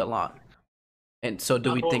we see a lot. And so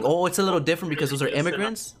do we think, oh, it's a little different because those are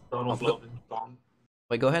immigrants?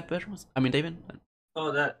 Wait, go ahead, Pedro. I mean, David.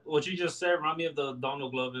 Oh, that what you just said remind me of the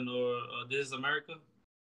Donald Glover or This Is America.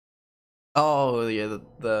 Oh yeah,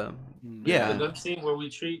 the gun scene where we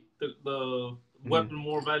treat the weapon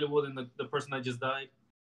more valuable than the person that just died.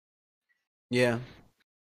 Yeah,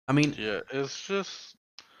 I mean, yeah, it's just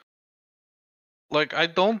like I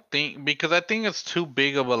don't think because I think it's too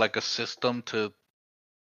big of a system to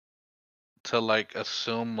like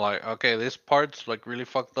assume like okay this part's like really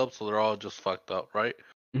fucked up so they're all just fucked up, right?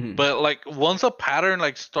 But like once a pattern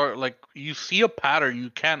like start like you see a pattern you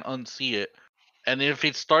can't unsee it, and if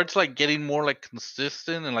it starts like getting more like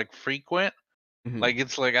consistent and like frequent, like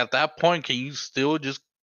it's like at that point can you still just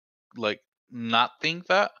like not think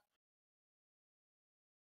that?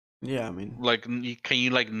 Yeah, I mean, like can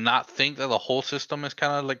you like not think that the whole system is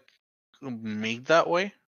kind of like made that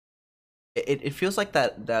way? It feels like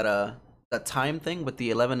that time thing with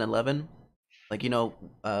the 11/11, like, you know,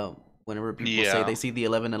 whenever people say they see the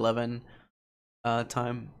 11/11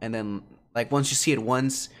 time, and then like once you see it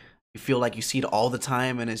once, you feel like you see it all the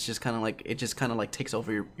time, and it's just kind of like takes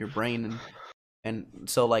over your brain, and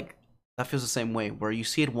so like that feels the same way where you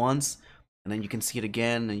see it once, and then you can see it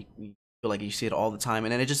again, and you feel like you see it all the time,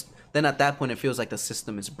 and then then at that point it feels like the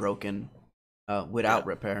system is broken without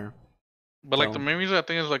repair. But like the main reason I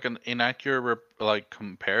think is like an inaccurate like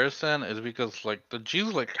comparison is because like the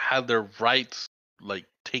Jews like had their rights like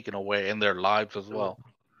taken away in their lives as well.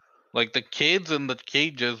 Like the kids in the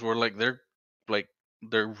cages were like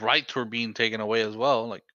their rights were being taken away as well.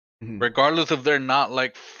 Like regardless if they're not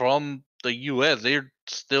like from the US, they're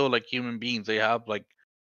still like human beings. They have like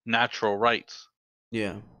natural rights.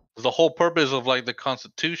 Yeah. The whole purpose of like the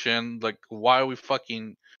Constitution, like why we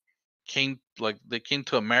fucking they came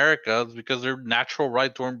to America is because their natural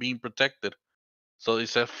rights weren't being protected. So they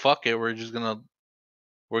said, "Fuck it, we're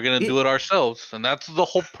gonna do it ourselves," and that's the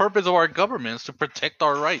whole purpose of our government is to protect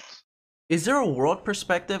our rights. Is there a world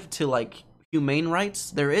perspective to like humane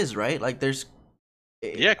rights? There is, right? Like there's.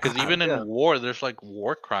 Yeah, because even in war, there's like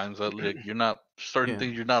war crimes that like you're not certain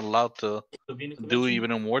things you're not allowed to do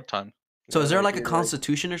even in wartime. So is there like a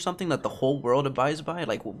constitution or something that the whole world abides by?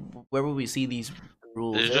 Like where will we see these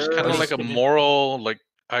rules? It's just kind of like a moral, like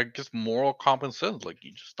I guess moral common sense. Like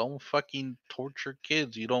you just don't fucking torture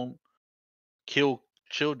kids. You don't kill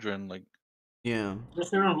children. Like Yeah. There's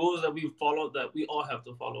certain rules that we follow that we all have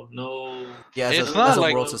to follow. No. Yeah, it's not a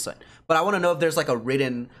like world society. But I want to know if there's like a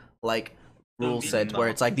written like rule set where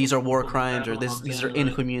it's like these are war crimes or these are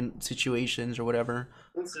inhumane situations or whatever.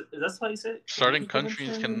 That's how you say it? Certain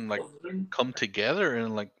countries can like come together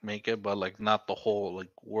and like make it, but like not the whole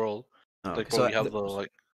like world. Like so we have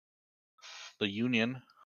the Union.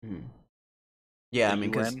 Mm-hmm. Yeah, I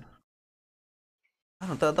mean, because I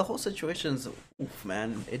don't know, the whole situation's oof,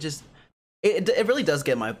 man. It just it really does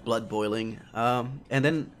get my blood boiling. And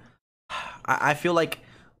then I feel like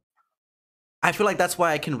that's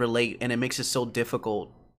why I can relate, and it makes it so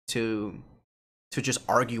difficult to just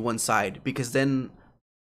argue one side, because then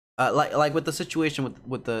like with the situation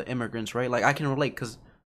with the immigrants, right? Like I can relate because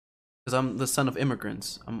I'm the son of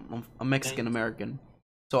immigrants. I'm Mexican American,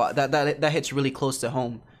 so that hits really close to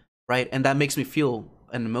home, right? And that makes me feel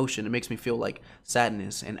an emotion. It makes me feel like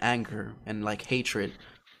sadness and anger and like hatred,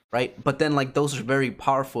 right? But then like those are very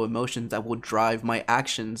powerful emotions that will drive my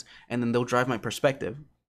actions, and then they'll drive my perspective,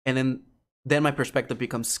 and then my perspective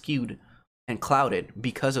becomes skewed and clouded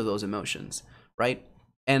because of those emotions, right?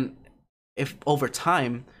 And if over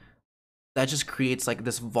time that just creates like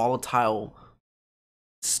this volatile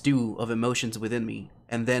stew of emotions within me,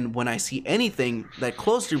 and then when I see anything that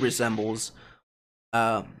closely resembles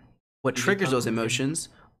what triggers those emotions,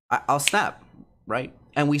 I'll snap, right?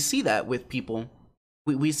 And we see that with people.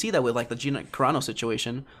 We see that with like the Gina Carano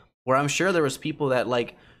situation, where I'm sure there was people that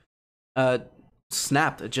like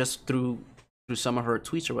snapped just through some of her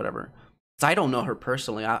tweets or whatever. So I don't know her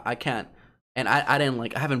personally. I can't, and I didn't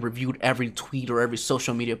like, I haven't reviewed every tweet or every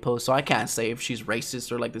social media post, so I can't say if she's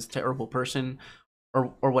racist or like this terrible person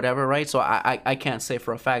or whatever, right? So I can't say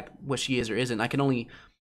for a fact what she is or isn't. I can only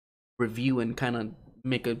review and kind of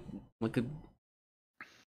make a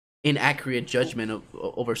inaccurate judgment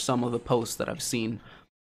over some of the posts that I've seen.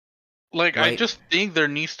 Like, right? I just think there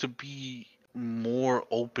needs to be more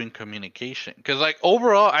open communication, because like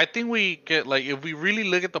overall I think we get like, if we really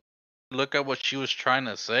look at what she was trying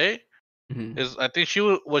to say, is I think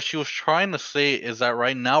what she was trying to say is that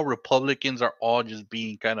right now Republicans are all just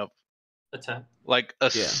being kind of attacked, like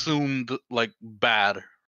assumed like bad,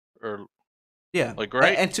 or like,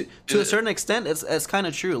 right? And to a certain extent it's kind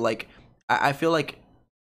of true. Like I feel like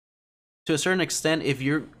to a certain extent, if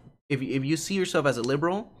you see yourself as a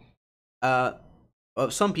liberal,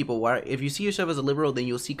 some people are. If you see yourself as a liberal, then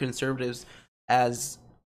you'll see conservatives as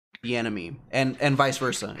the enemy, and vice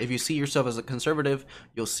versa. If you see yourself as a conservative,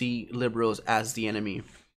 you'll see liberals as the enemy,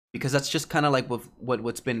 because that's just kind of like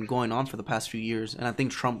what's been going on for the past few years. And I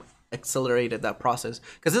think Trump accelerated that process,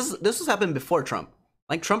 because this has happened before Trump.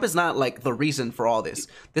 Like Trump is not like the reason for all this.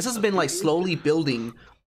 This has been like slowly building,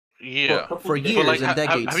 for years like, and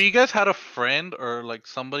decades. Have you guys had a friend or like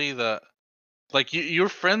somebody that like you're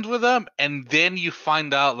friends with them, and then you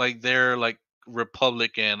find out like they're like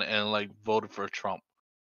Republican and like voted for Trump?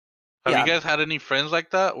 Have you guys had any friends like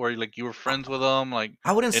that, where like you were friends with them? Like,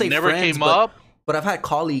 I wouldn't say never friends, came up, but I've had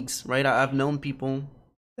colleagues, right? I've known people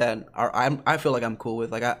that I feel like I'm cool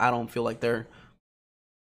with. Like I don't feel like they're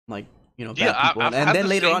like, you know, bad people. And then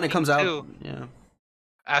later on it comes out. Yeah.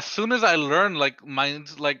 As soon as I learned, like my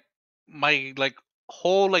like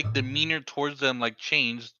whole like demeanor towards them like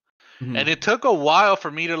changed, and it took a while for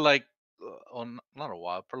me to like, not a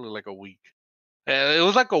while, probably like a week. It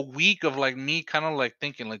was like a week of like me kind of like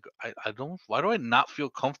thinking like, why do I not feel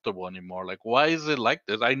comfortable anymore? Like, why is it like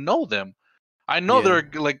this? I know them. I know they're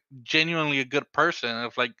like genuinely a good person.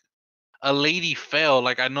 If like a lady fell,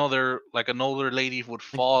 like I know they're like an older lady would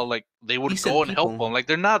fall, like they would go and help them. Like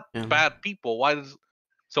they're not bad people. Why does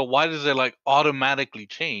it like automatically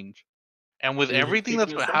change? And with everything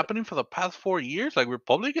that's been happening for the past 4 years, like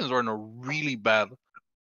Republicans are in a really bad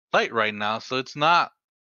light right now. So it's not.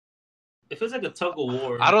 It feels like a tug of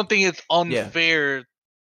war. I don't think it's unfair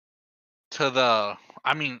to the.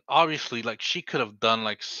 I mean, obviously, like she could have done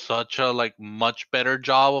like such a like much better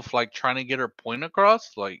job of like trying to get her point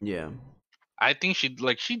across. Like, I think she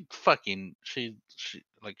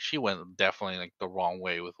went definitely like the wrong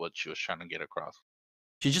way with what she was trying to get across.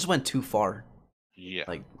 She just went too far. Yeah,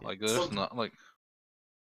 like there's not like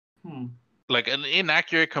like an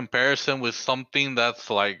inaccurate comparison with something that's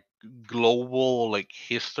like global like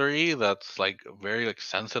history, that's like a very like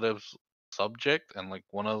sensitive subject, and like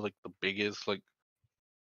one of like the biggest like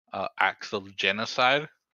acts of genocide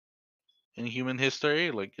in human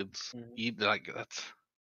history. Like it's like that's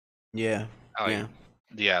it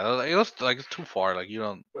was like it's too far. Like you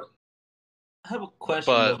don't. I have a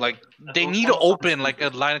question. But like they need to open like a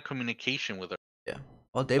line of communication with her. Yeah.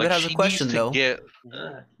 Well, David has a question though.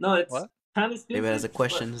 No, it's kind of stupid. David has a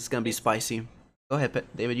question. It's gonna be spicy. Go ahead,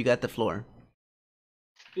 David. You got the floor.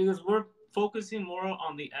 Because we're focusing more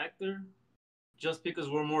on the actor, just because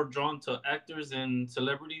we're more drawn to actors and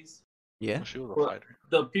celebrities. Yeah. Well, she was a But fighter.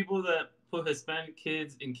 the people that put Hispanic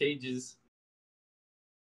kids in cages,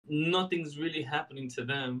 nothing's really happening to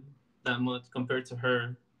them that much compared to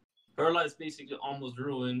her. Her life's basically almost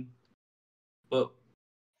ruined. But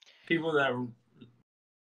people that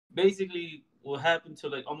basically what happened to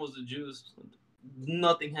like almost the Jews,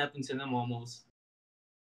 nothing happened to them almost.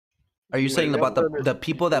 Are you saying you about have to the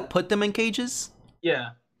people that put them in cages?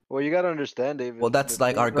 Yeah. Well, you gotta understand, David. Well, that's the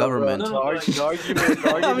like our thing- government. The, No, ar- like- the argument, the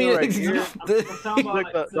I argument mean, right here. I'm talking about,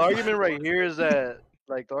 Like the argument right here is that,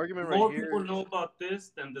 like, the argument right more here. people know about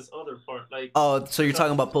this than this other part. Like, Oh, so you're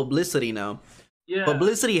talking about publicity now? yeah,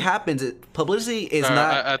 Publicity happens. Publicity is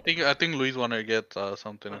not. I think Luis wanted to get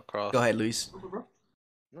something across. Go ahead, Luis.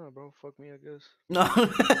 No, bro, fuck me, I guess. No.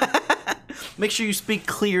 Make sure you speak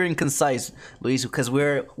clear and concise, Luis, because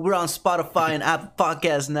we're on Spotify and Apple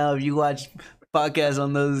Podcasts now. If you watch podcasts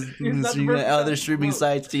on those other streaming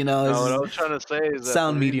sites, you know. No, what I was trying to say is that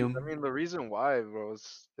sound the reason- medium. I mean, the reason why, bro,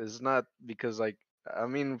 is not because, like, I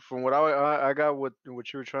mean, from what I got, what you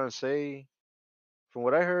were trying to say, from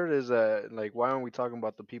what I heard is that, like, why aren't we talking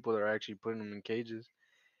about the people that are actually putting them in cages?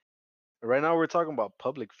 Right now, we're talking about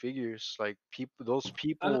public figures, like people. Those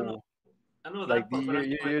people, I know like that part, but I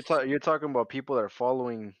mean, you're talking about people that are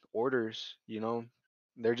following orders. You know,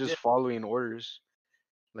 they're just Yeah. following orders.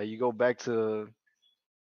 Like you go back to,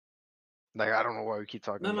 like, I don't know why we keep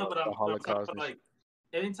talking no, about but the I'm talking Holocaust. about, like,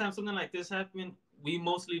 anytime something like this happened, we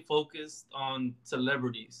mostly focused on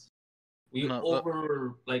celebrities. We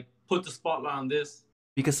like put the spotlight on this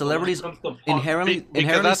Because But when it celebrities comes to inherently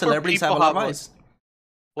because that's where celebrities have a people lot of have, like- eyes.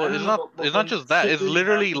 Well, I it's know, not. but It's not when just that. shit It's really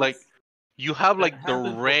literally like happens you have that like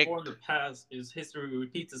happened direct. before in the past, is history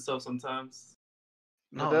repeats itself sometimes.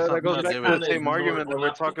 No, But it's that not goes that, back David. to the same Ignore it argument or that we're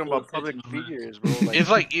not put talking full about public attention on that. figures, bro. Like, It's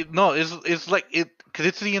like it's like it because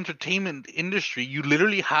it's the entertainment industry. You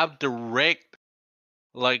literally have direct,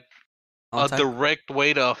 like On a time. direct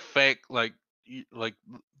way to affect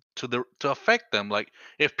to affect them. Like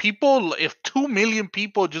if 2 million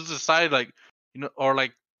people just decide like or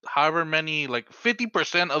like however many, like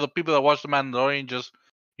 50% of the people that watch The Mandalorian just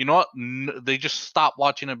they just stop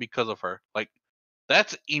watching it because of her. Like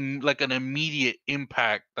that's like an immediate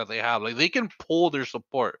impact that they have. Like they can pull their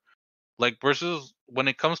support. Like versus when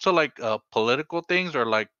it comes to like political things or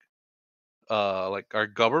like our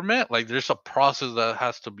government, like there's a process that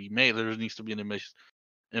has to be made. There needs to be an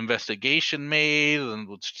investigation made, and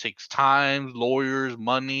which takes time, lawyers,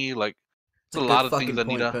 money. Like It's a a lot good of things fucking that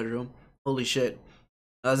need point, to. Pedro. Holy shit.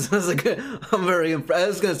 That's a good, I'm very impressed.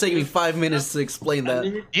 It's gonna take me 5 minutes to explain that.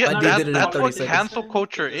 Yeah, I did it in that's 30 what seconds. cancel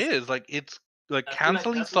culture is. Like it's like I feel like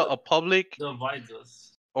canceling that's what a public divides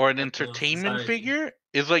us. or an as a entertainment society. figure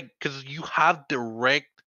is like because you have direct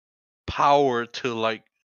power to like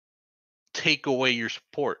take away your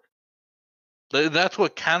support. That's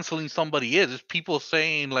what canceling somebody is. It's people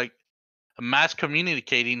saying like mass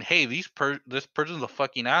communicating, hey, this person's a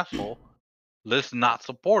fucking asshole. Let's not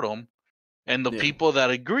support them. And the Yeah. people that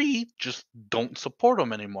agree just don't support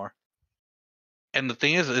them anymore. And the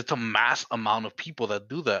thing is, it's a mass amount of people that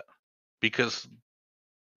do that because,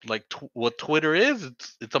 like, what Twitter is,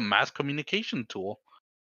 it's a mass communication tool.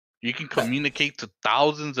 You can communicate to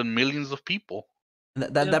thousands and millions of people.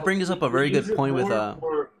 And that brings up a very good point with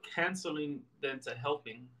for canceling than to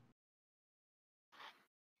helping.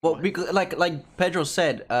 well, because like Pedro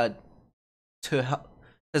said, to help,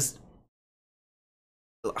 because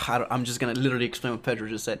I'm just gonna literally explain what Pedro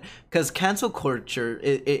just said. Because cancel culture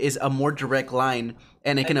is a more direct line,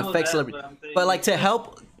 and it can affect celebrities. But like to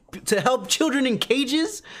help children in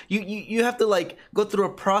cages, you have to like go through a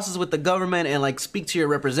process with the government and like speak to your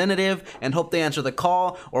representative and hope they answer the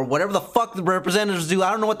call or whatever the fuck the representatives do.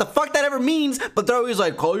 I don't know what the fuck that ever means, but they're always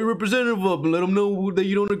like, call your representative up and let them know that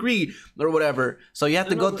you don't agree or whatever. So you have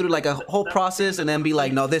to go through like a whole process and then be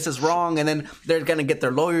like, no, this is wrong, and then they're gonna get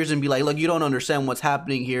their lawyers and be like, look, you don't understand what's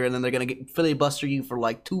happening here, and then they're gonna filibuster you for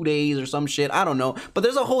like 2 days or some shit. I don't know, but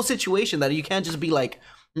there's a whole situation that you can't just be like,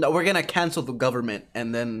 no, we're gonna cancel the government,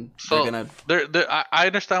 and then they're gonna. I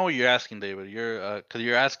understand what you're asking, David. You're because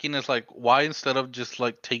you're asking is like why instead of just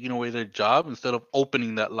like taking away their job, instead of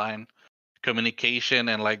opening that line communication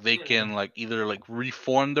and like they can like either like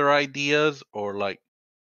reform their ideas or like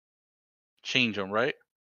change them, right?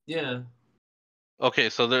 Yeah. Okay,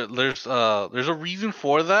 so there's a reason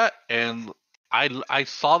for that, and I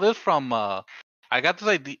saw this from I got this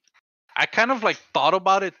idea. I kind of like thought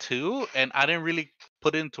about it too, and I didn't really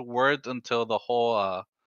put into words until the whole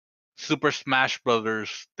Super Smash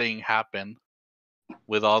Brothers thing happened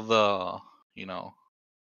with all the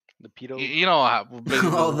The pedo. You know, All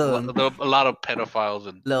a lot of pedophiles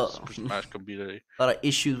in Little- Smash community. A lot of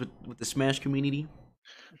issues with the Smash community.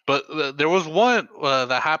 But there was one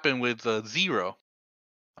that happened with Zero.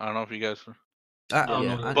 I don't know if you guys.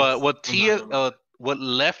 Yeah. But what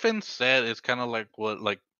Leffen said is kind of like what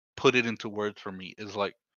like put it into words for me is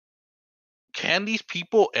like, can these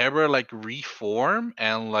people ever like reform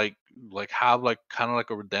and like have like kind of like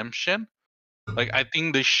a redemption? Like I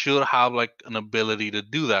think they should have like an ability to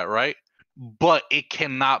do that, right? But it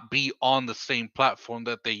cannot be on the same platform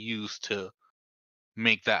that they use to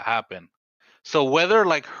make that happen. So whether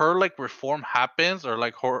like her like reform happens or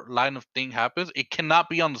like her line of thing happens, it cannot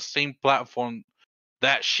be on the same platform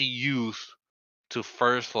that she used to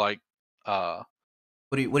first like What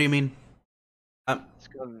do you mean? I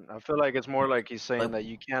feel like it's more like he's saying that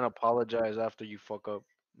you can't apologize after you fuck up.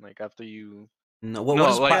 Like after you. No, what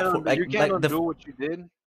is like, platform? You can't undo what you did.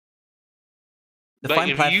 Like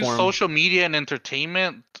if you use social media and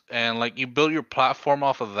entertainment and like you build your platform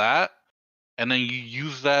off of that, and then you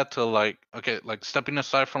use that to like stepping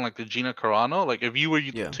aside from like the Gina Carano, like if you were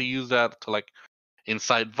to use that to like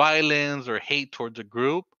incite violence or hate towards a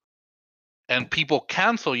group, and people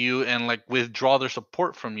cancel you and like withdraw their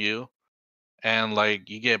support from you, and like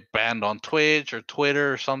you get banned on Twitch or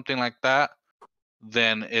Twitter or something like that,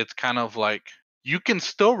 then it's kind of like you can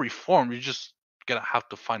still reform. You just gonna have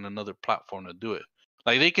to find another platform to do it.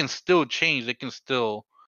 Like they can still change. They can still.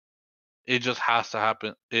 It just has to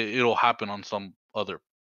happen. It'll happen on some other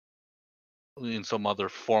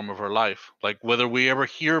form of her life. Like whether we ever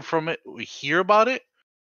hear from it, we hear about it.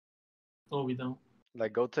 Oh, we don't.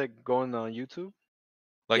 Like go on YouTube.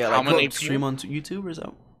 Like how many stream on YouTube or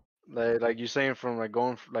so? Like you're saying from like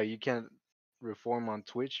going like you can't reform on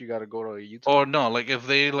Twitch. You got to go to YouTube. Or no, like if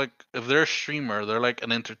they're a streamer, they're like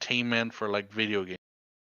an entertainment for like video games.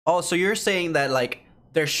 Oh, so you're saying that like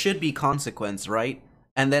there should be consequence, right?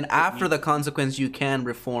 And then after the consequence, you can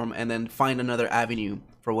reform and then find another avenue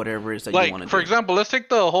for whatever it is that you want to do. For example, let's take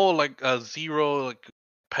the whole like Zero like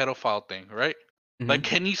pedophile thing, right? Mm-hmm.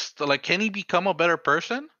 Like can he become a better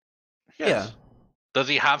person? Yes. Yeah. Does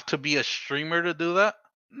he have to be a streamer to do that?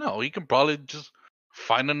 No, he can probably just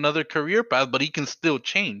find another career path, but he can still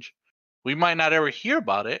change. We might not ever hear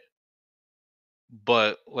about it,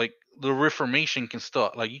 but like the reformation can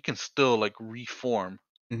still like you can still like reform.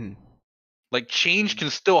 Mm-hmm. Like change can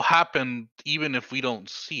still happen even if we don't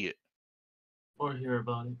see it or hear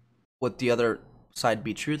about it. Would the other side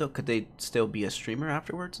be true though? Could they still be a streamer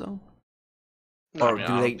afterwards though? Or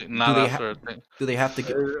do they have to?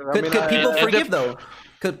 Could people forgive though?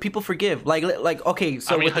 Could people forgive? Like okay,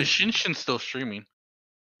 so Hashinshin's still streaming.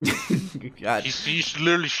 He's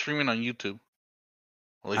literally streaming on YouTube.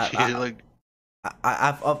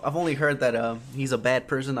 I've only heard that he's a bad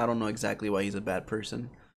person. I don't know exactly why he's a bad person.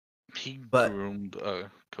 He groomed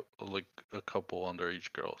like a couple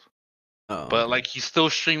underage girls. But like he's still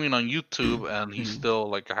streaming on YouTube and he still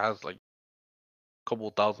like has like a couple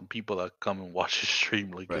thousand people that come and watch his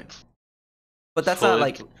stream. Like it's, but that's not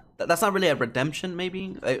like that's not really a redemption.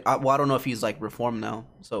 Maybe I don't know if he's like reformed now.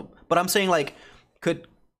 So, but I'm saying like could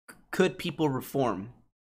people reform,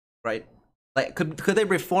 right? Like could they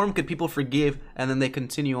reform? Could people forgive and then they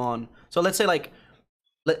continue on? So let's say like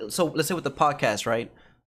let's say with the podcast, right?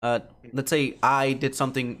 Let's say I did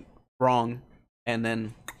something wrong, and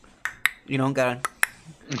then gotta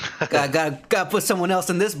put someone else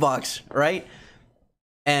in this box, right?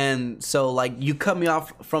 And so like you cut me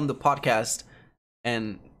off from the podcast,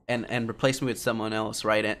 and replace me with someone else,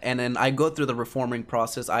 right? And then I go through the reforming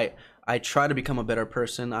process. I try to become a better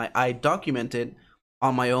person. I document it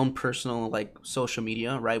on my own personal like social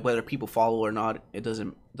media, right? Whether people follow or not, it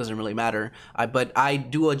doesn't really matter. But I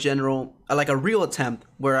do a real attempt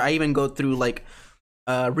where I even go through like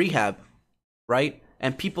rehab, right?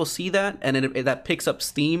 And people see that, and that picks up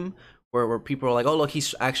steam where people are like, oh look,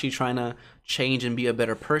 he's actually trying to change and be a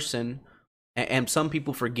better person. And some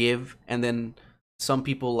people forgive, and then some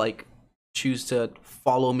people like choose to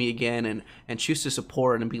follow me again and choose to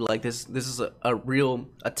support and be like, this is a real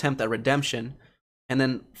attempt at redemption. And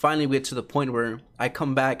then finally we get to the point where I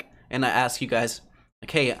come back and I ask you guys, like,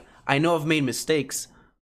 hey, I know I've made mistakes,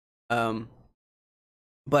 but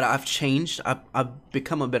I've changed. I've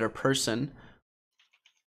become a better person.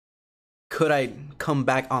 Could I come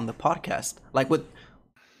back on the podcast? Like, would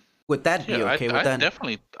that be okay? I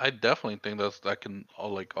definitely think that can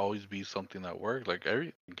like always be something that works. Like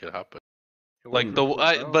everything can happen. Like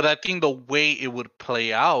but I think the way it would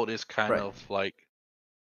play out is kind of like.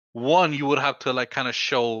 One, you would have to like kind of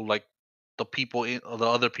show like the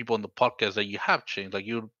other people in the podcast that you have changed. Like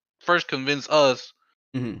you would first convince us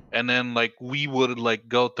and then like we would like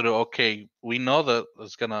go through. Okay, we know that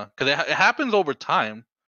it's gonna, because it happens over time.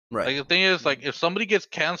 Right. Like the thing is, like if somebody gets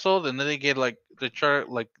canceled and then they get like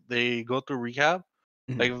they go through rehab,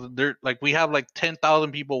 like they're like we have like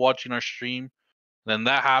 10,000 people watching our stream, then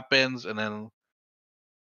that happens, and then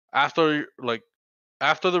after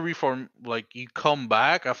the reform, like you come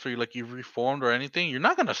back after you've reformed or anything, you're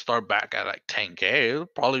not gonna start back at like 10K. It'll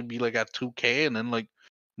probably be like at 2K, and then like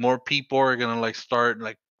more people are gonna like start.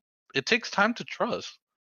 Like it takes time to trust.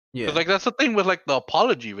 Yeah. Because like that's the thing with like the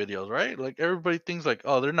apology videos, right? Like everybody thinks like,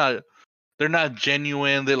 oh, they're not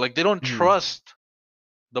genuine. They don't trust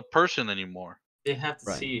the person anymore. They have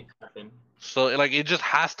to see it happen. So like it just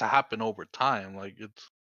has to happen over time. Like it's.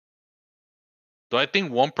 Do I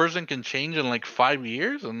think one person can change in like 5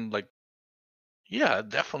 years? And like, yeah, I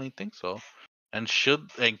definitely think so. And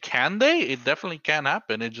can they? It definitely can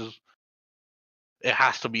happen. It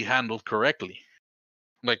has to be handled correctly.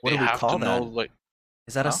 Like what they do we have call to that? know. Like,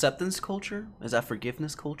 is that acceptance culture? Is that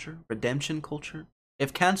forgiveness culture? Redemption culture?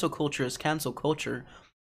 If cancel culture is cancel culture,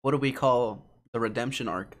 what do we call the redemption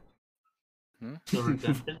arc? The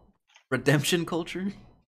redemption? Redemption culture?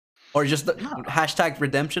 Or just the hashtag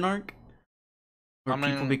redemption arc? Where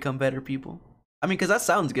people become better people? I mean, because that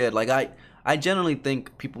sounds good. Like I generally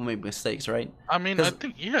think people make mistakes, right? I mean, I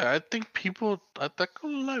think people. I think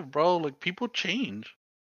life, bro. Like people change.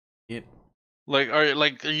 Yeah. Like,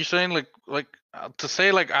 are you saying like to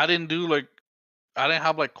say like I didn't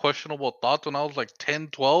have like questionable thoughts when I was like 10,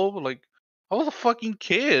 12? Like I was a fucking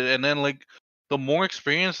kid, and then like the more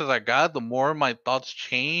experiences I got, the more my thoughts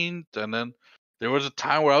changed, and then there was a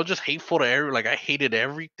time where I was just hateful to like I hated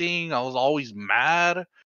everything. I was always mad,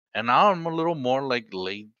 and now I'm a little more like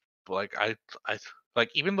late. Like I like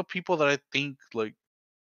even the people that I think like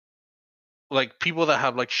people that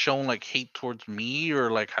have like shown like hate towards me or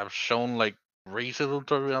like have shown like racism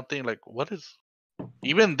towards me, I'm thinking like what is.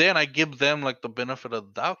 Even then, I give them like the benefit of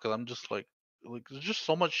the doubt because I'm just like there's just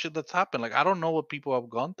so much shit that's happened. Like I don't know what people have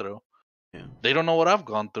gone through. Yeah. They don't know what I've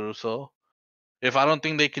gone through. So if I don't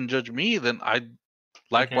think they can judge me, then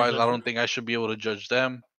likewise I don't think I should be able to judge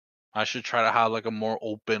them. I should try to have like a more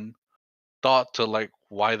open thought to like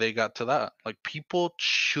why they got to that. Like people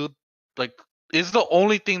should like it's the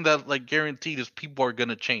only thing that like guaranteed is people are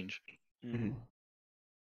gonna change.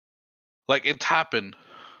 Like it's happened.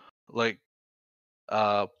 Like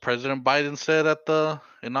President Biden said at the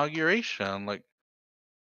inauguration, like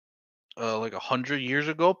 100 years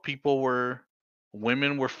ago,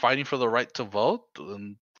 women were fighting for the right to vote,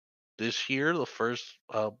 and this year, the first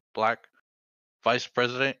black vice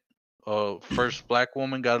president, first black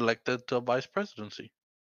woman got elected to a vice presidency.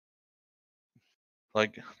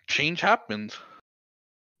 Like change happens.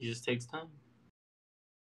 It just takes time.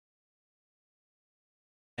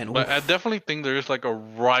 But I definitely think there is like a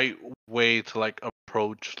right way to like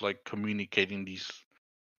approach like communicating these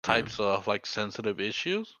types of like sensitive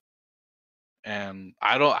issues, and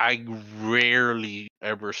I rarely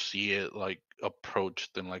ever see it like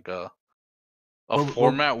approached in like a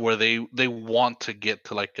format where they want to get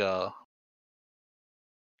to like a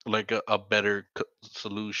better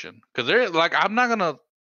solution. Because they're like, I'm not gonna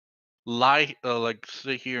lie, like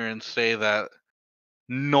sit here and say that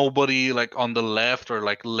nobody like on the left or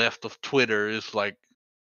like left of Twitter is like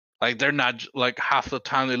they're not like half the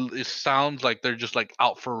time it sounds like they're just like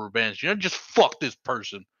out for revenge. Just fuck this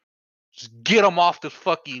person, just get them off this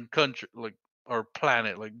fucking country like or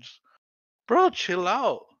planet. Like, just, bro, chill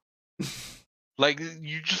out. Like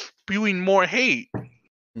you're just spewing more hate.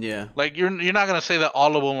 Yeah. Like you're not gonna say that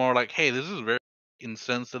all of them are like, hey, this is very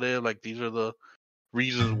insensitive. Like these are the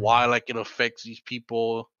reasons why like it affects these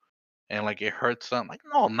people and like it hurts them. Like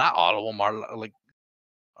no, not all of them are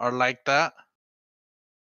like that.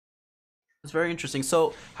 It's very interesting.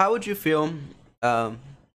 So how would you feel? And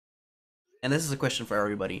this is a question for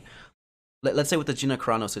everybody. Let's say with the Gina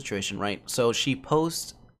Carano situation, right? So she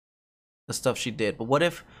posts the stuff she did, but what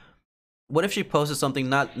if she posted something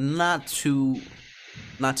not too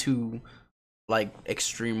like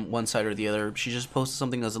extreme one side or the other? She just posted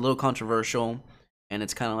something that's a little controversial, and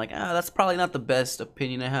it's kind of like that's probably not the best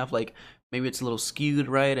opinion I have. Like maybe it's a little skewed,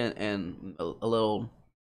 right? And a little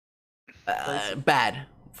bad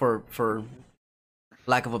for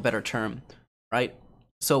lack of a better term, right?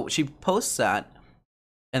 So she posts that,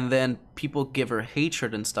 and then people give her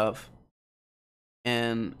hatred and stuff,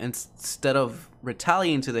 and instead of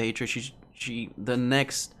retaliating to the hatred, she the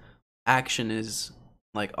next action is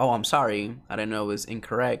like, oh, I'm sorry, I didn't know it was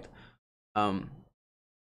incorrect. Where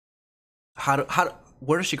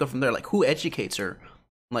does she go from there? Like, who educates her?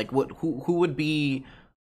 Like, who would be?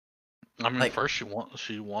 I mean, like, first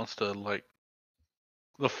she wants to like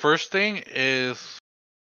The first thing is,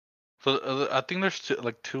 so I think there's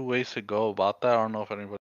two ways to go about that. I don't know if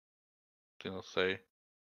anybody say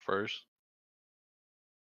first.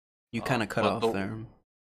 You kind of cut off there.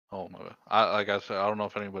 Oh my god! Like I said, I don't know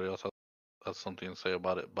if anybody else has something to say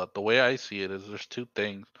about it. But the way I see it is, there's two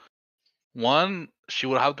things. One, she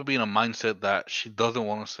would have to be in a mindset that she doesn't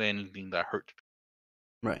want to say anything that hurts.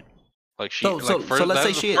 Right. Like she, so let's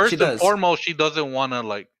say she first does. and foremost, she doesn't want to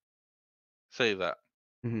like say that.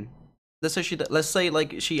 Mm-hmm. Let's say let's say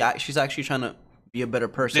like she's actually trying to be a better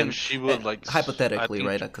person. Then she would like hypothetically,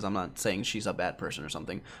 right? Because I'm not saying she's a bad person or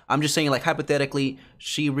something. I'm just saying like hypothetically,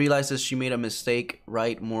 she realizes she made a mistake,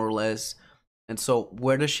 right? More or less. And so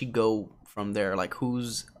where does she go from there? Like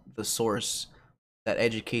who's the source that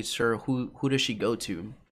educates her? Who does she go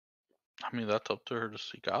to? I mean, that's up to her to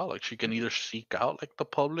seek out. Like she can either seek out like the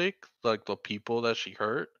public, like the people that she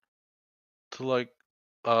hurt, to like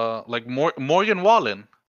Morgan Wallen.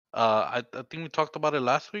 I think we talked about it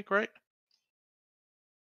last week, right?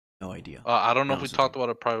 No idea. I don't know if we talked about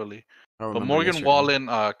it privately. But Morgan yesterday. Wallen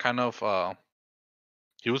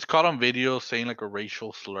he was caught on video saying like a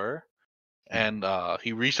racial slur. And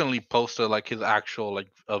he recently posted like his actual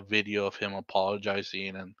like a video of him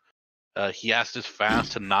apologizing, and he asked his fans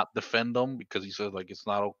to not defend him because he said like it's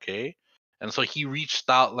not okay. And so he reached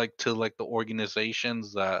out like to like the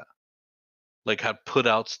organizations that like had put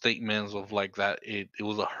out statements of like that it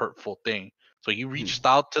was a hurtful thing. So he reached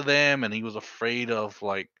out to them, and he was afraid of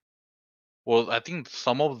like, well, I think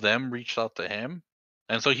some of them reached out to him,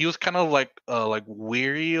 and so he was kind of like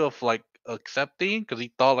weary of like accepting, because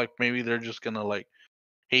he thought like maybe they're just gonna like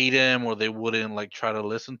hate him, or they wouldn't like try to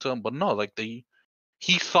listen to him. But no, like he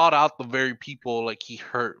sought out the very people like he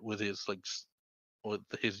hurt with his like with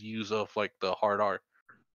his use of like the hard R,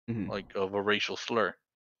 like of a racial slur.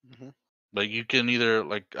 Like you can either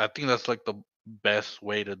like, I think that's like the best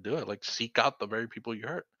way to do it. Like seek out the very people you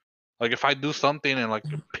hurt. Like if I do something and like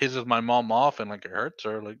it pisses my mom off and like it hurts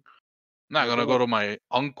her, like I'm not gonna go to my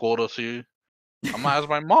uncle to see. I'm gonna ask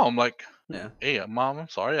my mom, like, hey, mom, I'm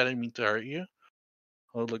sorry, I didn't mean to hurt you.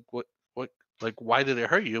 Or like, what, like, why did it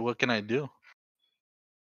hurt you? What can I do?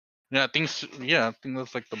 Yeah, I think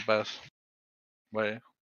that's like the best way.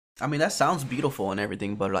 I mean, that sounds beautiful and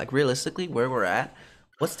everything, but like realistically, where we're at,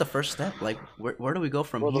 what's the first step? Like, where do we go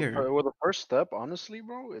from here? The first step, honestly,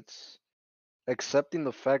 bro, it's accepting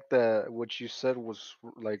the fact that what you said was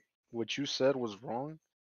wrong,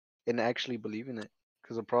 and actually believing it.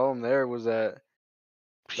 Because the problem there was that,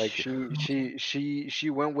 like, she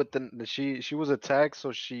went with she was attacked,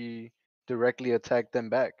 so she directly attacked them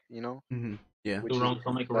back. You know. Yeah. Which is,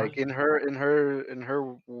 like in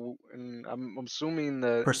I'm assuming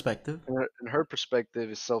that perspective. In her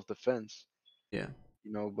perspective is self-defense. Yeah.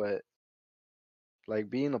 You know, but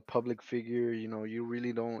like being a public figure, you know, you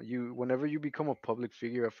really don't whenever you become a public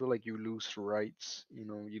figure, I feel like you lose rights. You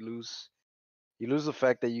know, you lose the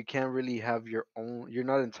fact that you can't really have you're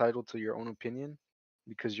not entitled to your own opinion,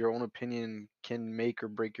 because your own opinion can make or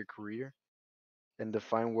break your career and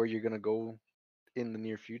define where you're gonna go in the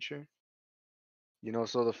near future. You know,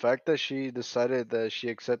 so the fact that she decided that she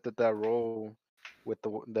accepted that role with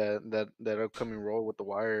that upcoming role with The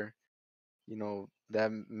Wire, you know,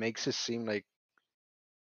 that makes it seem like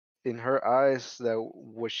in her eyes that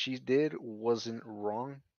what she did wasn't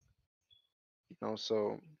wrong. You know,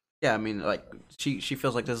 so yeah, I mean, like she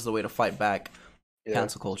feels like this is the way to fight back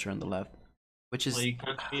cancel culture on the left, which is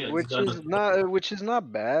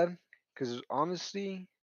not bad, because honestly,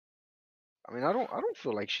 I mean, I don't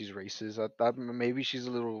feel like she's racist. I thought maybe she's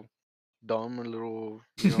a little dumb, a little,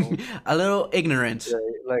 you know, a little ignorant. Yeah,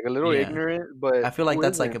 like a little ignorant, but I feel like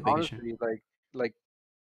that's like a big issue. Like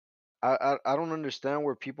I don't understand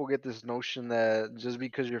where people get this notion that just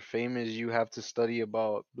because you're famous, you have to study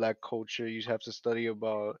about Black culture, you have to study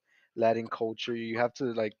about Latin culture, you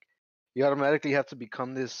automatically have to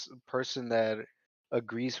become this person that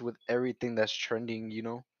agrees with everything that's trending, you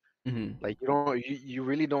know? Like you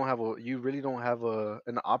really don't have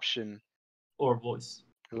an option or voice.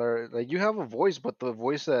 Like you have a voice, but the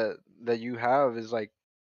voice that you have is like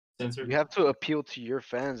censored. You have to appeal to your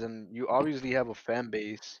fans, and you obviously have a fan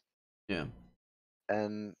base. Yeah.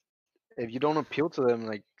 And if you don't appeal to them,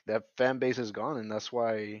 like that fan base is gone, and that's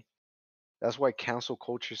why cancel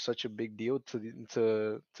culture is such a big deal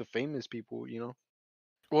to famous people, you know?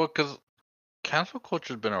 Well, because cancel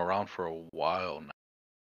culture's been around for a while now.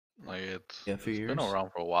 Like it's been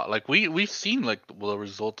around for a while. Like we've seen like the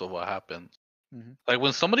result of what happens. Like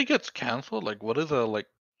when somebody gets canceled, like what does a like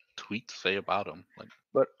tweet say about them? Like,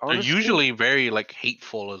 but honestly, they're usually very like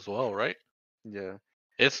hateful as well, right? Yeah,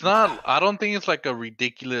 It's not. I don't think it's like a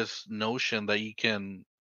ridiculous notion that you can,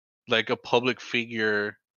 like, a public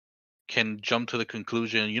figure can jump to the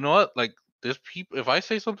conclusion. You know what? Like, this people. If I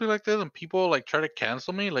say something like this and people like try to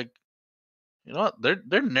cancel me, like, you know what?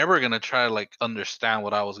 They're never gonna try to like understand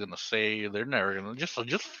what I was gonna say. They're never gonna just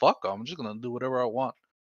fuck 'em. I'm just gonna do whatever I want,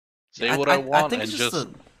 say what I I want, think and it's just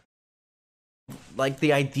like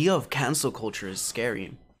the idea of cancel culture is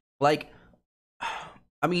scary. Like,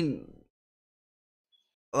 I mean,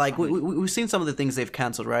 like we've seen some of the things they've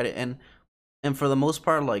canceled, right? And for the most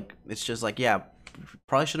part, like, it's just like, yeah,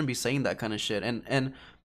 probably shouldn't be saying that kind of shit. And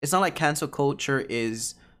it's not like cancel culture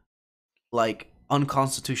is like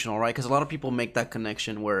unconstitutional, right? Because a lot of people make that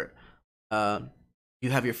connection where you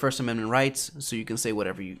have your First Amendment rights, so you can say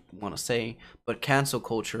whatever you want to say. But cancel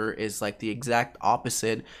culture is like the exact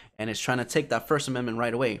opposite, and it's trying to take that First Amendment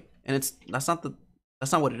right away. And that's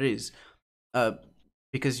not what it is.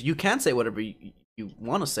 Because you can say whatever you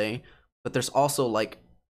want to say, but there's also like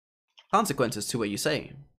consequences to what you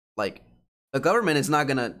say. Like, the government is not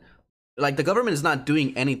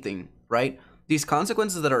doing anything, right? These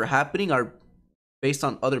consequences that are happening are based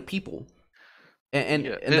on other people, and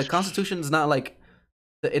the Constitution is not like,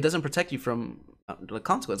 it doesn't protect you from the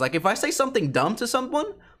consequence. Like, if I say something dumb to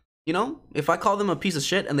someone, you know, if I call them a piece of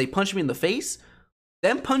shit and they punch me in the face,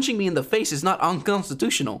 them punching me in the face is not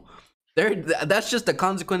unconstitutional. That's just the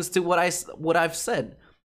consequence to what I've said.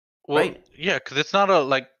 Well, right? Yeah, because it's not a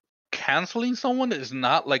like canceling someone is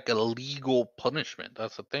not like a legal punishment.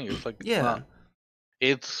 That's the thing. It's like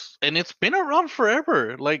it's been around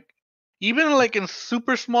forever. Like, even like in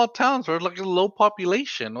super small towns or like a low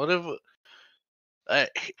population, whatever.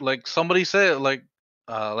 Like somebody said, like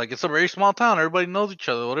it's a very small town. Everybody knows each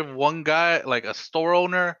other. What if one guy, like a store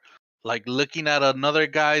owner, like looking at another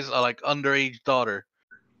guy's like underage daughter,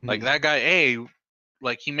 like that guy, hey,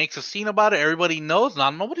 like he makes a scene about it. Everybody knows. Now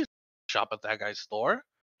nobody's shop at that guy's store.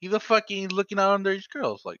 He's a fucking looking at underage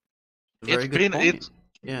girls. Like, Very good point.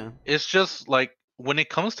 It's just like when it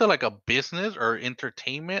comes to like a business or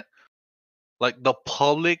entertainment, like the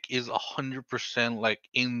public is 100% like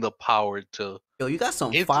in the power to. Yo, you got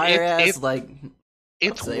some fire ass like.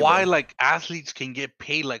 It's why like athletes can get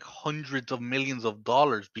paid like hundreds of millions of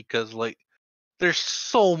dollars, because like there's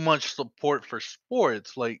so much support for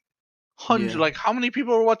sports. Like like how many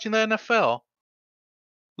people are watching the NFL?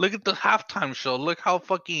 Look at the halftime show. Look how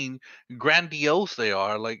fucking grandiose they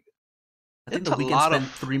are. Like, I think The Weeknd spent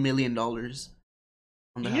 $3 million on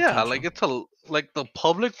the halftime like show. Like the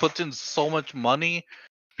public puts in so much money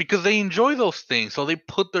because they enjoy those things. So they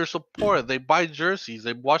put their support. They buy jerseys.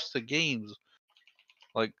 They watch the games.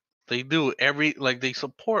 Like they do they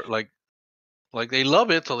support like they love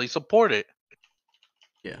it, so they support it.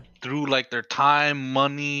 Yeah. Through like their time,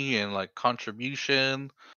 money, and like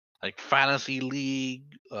contribution, like fantasy league,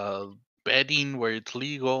 betting where it's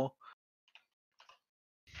legal.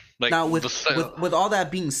 Like, now with all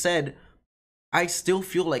that being said, I still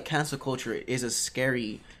feel like cancel culture is a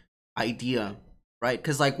scary idea, right?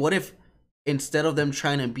 Because like, what if instead of them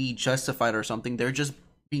trying to be justified or something, they're just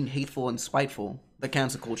being hateful and spiteful, the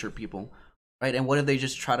cancel culture people, right? And what if they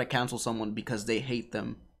just try to cancel someone because they hate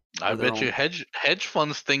them? I bet you hedge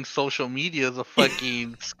funds think social media is a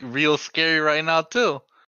fucking real scary right now too.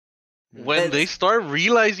 When they start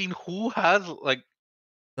realizing who has like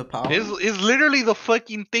the power, is literally the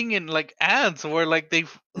fucking thing in like ants, where like the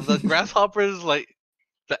grasshoppers, like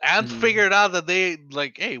the ants figured out that they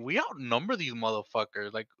like, hey, we outnumber these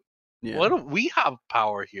motherfuckers. Like, what do we have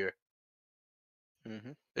power here?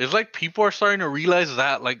 It's like people are starting to realize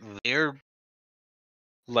that like they're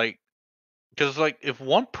like. Because like if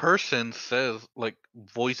one person says like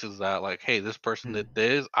voices that like, hey, this person did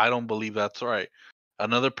this, I don't believe that's right.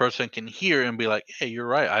 Another person can hear and be like, hey, you're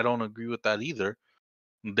right, I don't agree with that either.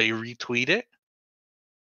 They retweet it.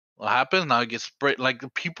 What happens now? It gets spread. Like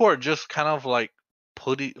people are just kind of like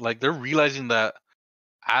putting like they're realizing that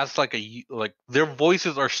as like their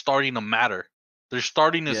voices are starting to matter. They're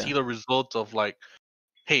starting to see the results of like,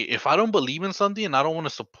 hey, if I don't believe in something and I don't want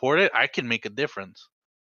to support it, I can make a difference.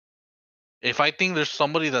 If I think there's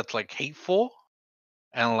somebody that's like hateful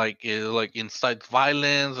and like it like incites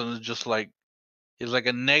violence and it's just like is like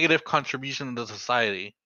a negative contribution to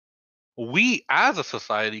society, we as a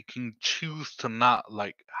society can choose to not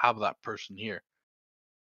like have that person here.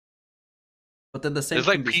 But then the same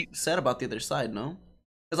can be said about the other side, no?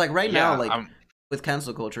 Because like right now, like with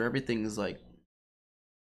cancel culture, everything is like,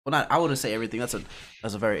 well, not I wouldn't say everything. That's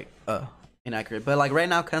a very inaccurate. But like right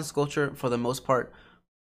now, cancel culture for the most part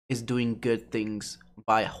is doing good things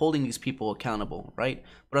by holding these people accountable, right?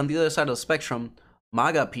 But on the other side of the spectrum,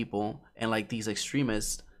 MAGA people and like these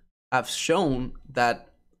extremists, have shown that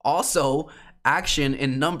also action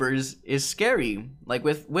in numbers is scary. Like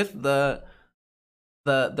with the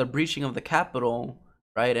breaching of the Capitol,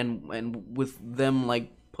 right? And with them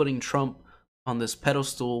like putting Trump on this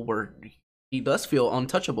pedestal where he does feel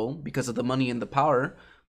untouchable because of the money and the power.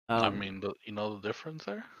 I mean, you know the difference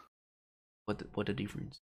there? What the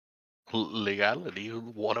difference? Legality.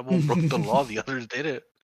 One of them broke the law, the others did it.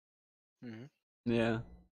 Mm-hmm. Yeah,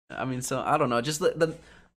 I mean, so I don't know. Just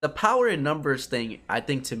the power in numbers thing, I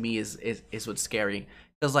think to me is what's scary.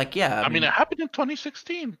 Because like, yeah, I mean, it happened in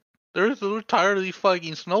 2016. They're tired of these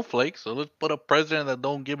fucking snowflakes, so let's put a president that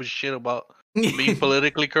don't give a shit about being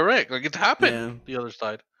politically correct. Like it's happened. The other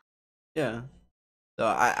side. Yeah. So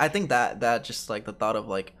I think that just like the thought of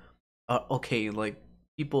like, okay, like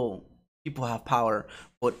people have power,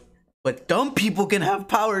 but dumb people can have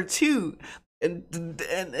power too,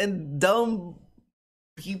 and dumb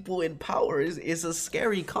people in power is a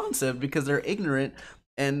scary concept because they're ignorant,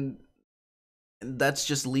 and that's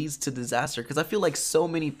just leads to disaster. Because I feel like so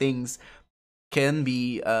many things can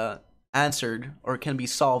be answered or can be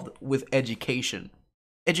solved with education.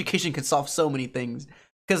 Education can solve so many things.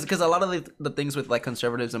 Because a lot of the things with like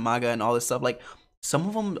conservatives and MAGA and all this stuff, like some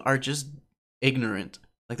of them are just ignorant.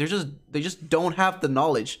 Like they just don't have the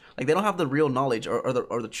knowledge. Like they don't have the real knowledge or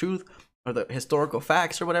the truth or the historical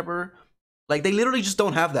facts or whatever. Like they literally just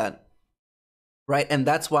don't have that. Right? And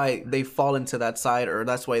that's why they fall into that side, or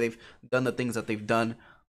that's why they've done the things that they've done.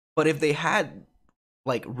 But if they had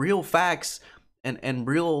like real facts and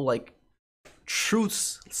real like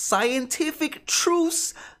truths, scientific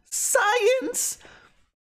truths, science,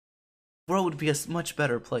 world would be a much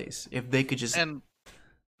better place if they could just.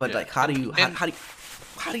 But like, how do you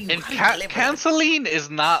canceling is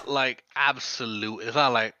not like absolute. It's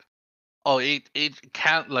not like, oh, it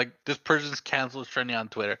can't, like this person's canceled trending on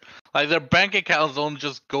Twitter. Like their bank accounts don't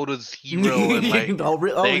just go to zero and like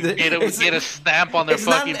they get a stamp on their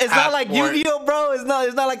fucking passport. It's not like Yu-Gi-Oh, bro. It's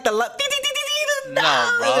not like the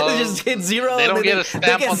no, bro. They just hit zero. They don't get a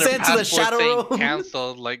stamp on their passport saying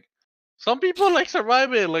canceled. Like some people like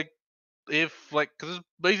survive it. Like if like because it's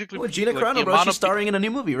basically Gina Carano, bro. She's starring in a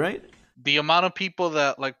new movie, right? The amount of people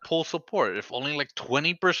that like pull support. If only like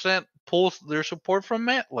 20% pulls their support from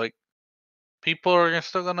it, like people are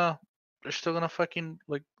still gonna fucking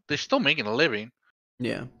like they're still making a living.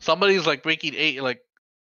 Yeah. Somebody's like making $1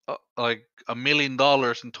 million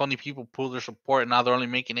and 20 people pull their support and now they're only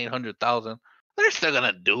making 800,000. They're still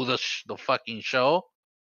gonna do the fucking show.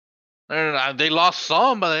 They lost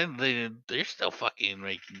some, but they're still fucking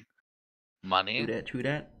making money. True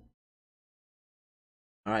that.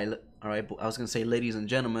 All right. I was gonna say, ladies and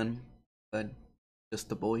gentlemen, but just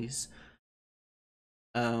the boys.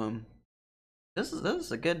 This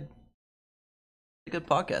is a good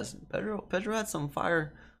podcast. Pedro had some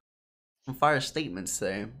fire statements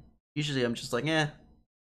today. Usually I'm just like,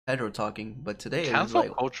 Pedro talking, but today cancel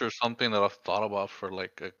culture is something that I've thought about for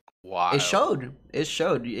like a while. It showed.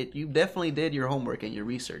 You definitely did your homework and your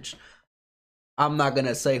research. I'm not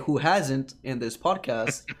gonna say who hasn't in this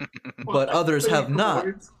podcast, but others have not.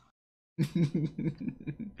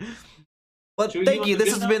 But thank you.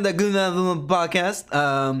 This has been the Good Podcast.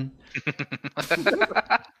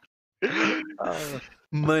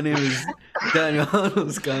 My name is Daniel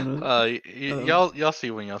Toscano. Y'all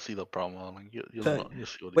see when y'all see the promo. Like, you'll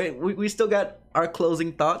see what wait, we still got our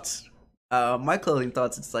closing thoughts. My closing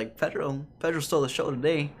thoughts. It's like Pedro stole the show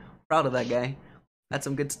today. Proud of that guy. Had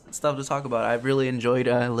some good stuff to talk about. I really enjoyed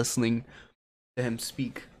listening to him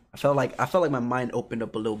speak. I felt like my mind opened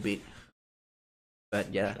up a little bit.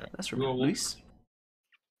 But yeah, that's from Luis.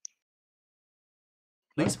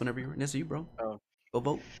 Luis, whenever you're ready, it's you, bro. Go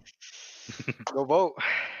vote. Go vote.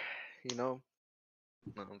 You know,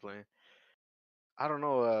 no, I'm playing. I don't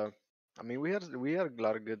know. I mean, we had a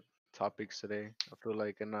lot of good topics today. I feel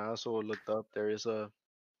like, and I also looked up. There is an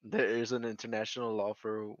international law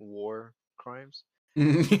for war crimes.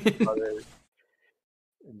 Geneva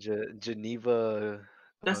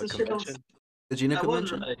Convention. The Geneva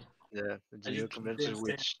Convention. Yeah, the Geneva Convention,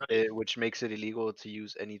 which makes it illegal to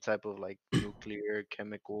use any type of like nuclear,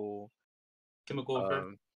 chemical.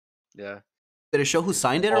 Yeah. Did it show who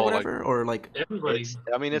signed it or whatever, like, or like everybody?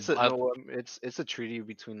 It's a treaty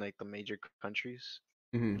between like the major countries.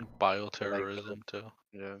 Mm-hmm. Bioterrorism too.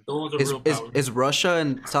 Yeah. Those are is Russia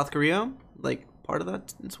and South Korea like part of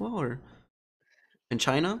that as well, or in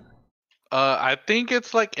China? I think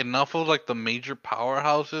it's like enough of like the major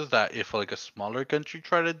powerhouses that if like a smaller country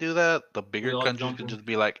try to do that, the bigger countries can just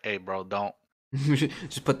be like, "Hey, bro, don't."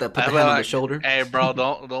 Just put the hand on the shoulder. Hey, bro,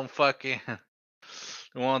 don't fucking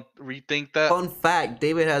You want to rethink that? Fun fact: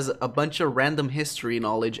 David has a bunch of random history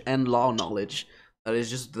knowledge and law knowledge that is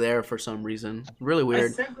just there for some reason. Really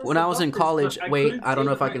weird. When I was in college, I don't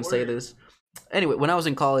know if I can say this. Anyway, when I was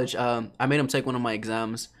in college, I made him take one of my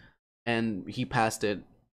exams, and he passed it.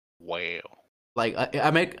 Wow. Like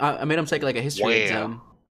I made him take like a history exam.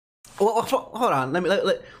 Well, hold on. Let me. I'm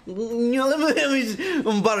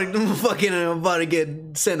about to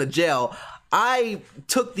get sent to jail. I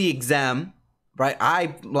took the exam, right?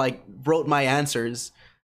 I like wrote my answers,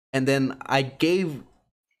 and then I gave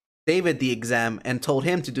David the exam and told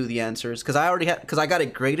him to do the answers because I got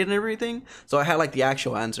it graded and everything, so I had like the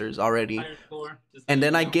actual answers already. And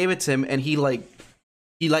then I gave it to him, and he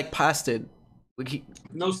passed it.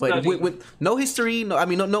 No study. With no history,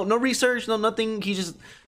 no research, no nothing. He just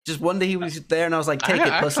one day he was there, and I was like, "Take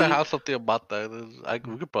it, pussy." I have something about that. We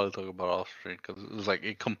could probably talk about off stream because it was like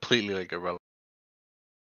it completely like irrelevant.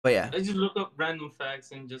 But yeah, I just look up random facts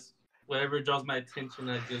and just whatever draws my attention,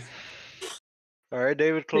 I just. All right,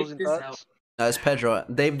 David. Closing thoughts. It's Pedro.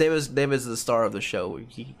 David's the star of the show.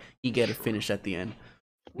 He get it finished at the end.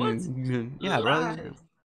 What? Yeah, bro. What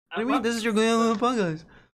do you mean? This is your podcast.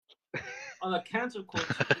 On a cancel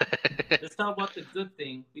culture, let's talk about the good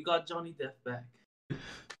thing. We got Johnny Depp back.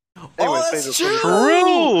 Oh, that's true,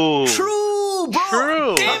 bro. True.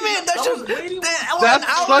 Damn it, that's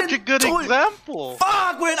such a good example.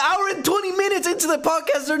 Fuck, we're an hour and 20 minutes into the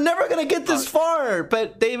podcast. They're never gonna get this far.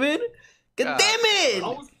 But David, God damn it! I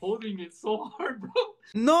was holding it so hard, bro.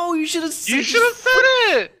 No, you should have. You should have said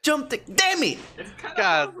it. Jumped it. Damn it!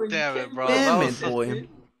 God damn it, bro. Damn it, boy.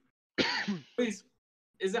 Please,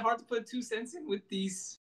 is it hard to put 2 cents in with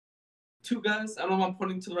these 2 guys? I don't know if I'm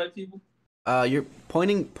pointing to the right people. You're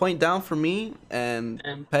point down for me,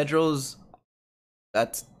 and Pedro's.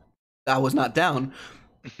 That was not down.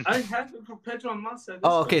 I have it for Pedro on my side.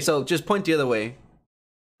 Oh, okay. So just point the other way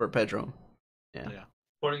for Pedro. Yeah.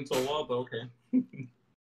 Pointing to a wall, but okay.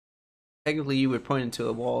 Technically, you were pointing to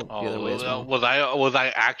a wall the other way as well. Was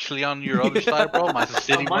I actually on your other side, bro? Am I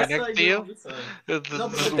sitting right next to you?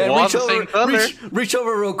 Walls the same color. Reach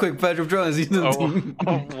over real quick, Pedro. Walls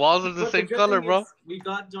are the same color, bro. We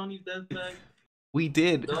got Johnny Depp back. We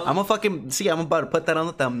did. I'm about to put that on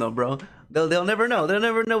the thumbnail, bro. They'll never know. They'll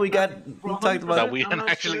never know we talked about that. We didn't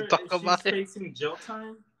actually talk about it. She's facing jail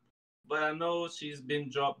time, but I know she's been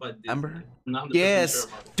dropped by Disney. Amber? Yes,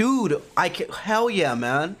 dude. Hell yeah,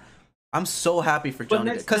 man. I'm so happy for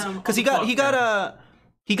Johnny because he got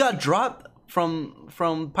dropped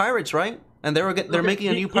from Pirates, right? And they're making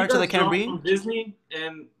a new Pirates of the Caribbean. From Disney,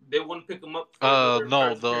 and they wouldn't pick him up.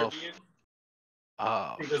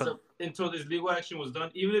 Because until this legal action was done,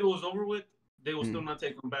 even if it was over with, they will still not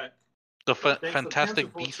take him back. The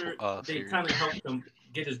Fantastic Beasts they kind of helped him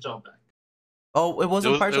get his job back. Oh, it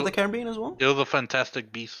wasn't Pirates of the Caribbean as well. It was a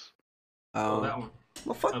Fantastic Beasts. Oh, that one.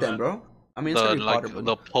 Well, fuck them, bro. I mean, it's Harry Potter, but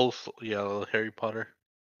the Harry Potter,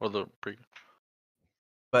 or the pre.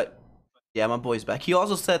 But yeah, my boy's back. He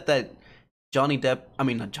also said that Johnny Depp. I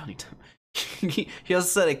mean, not Johnny Depp. He also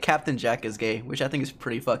said that Captain Jack is gay, which I think is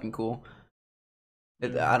pretty fucking cool.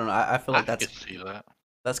 I don't know. I feel like I can see that.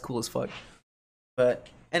 That's cool as fuck. But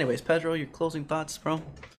anyways, Pedro, your closing thoughts, bro?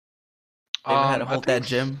 David had to hold that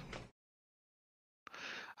gym.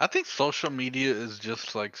 I think social media is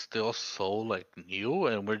just like still so like new,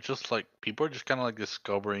 and we're just like people are just kind of like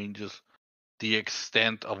discovering just the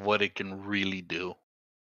extent of what it can really do.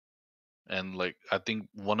 And like I think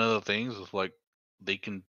one of the things is like they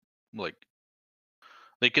can make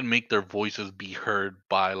their voices be heard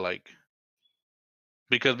by like,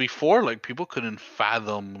 because before like people couldn't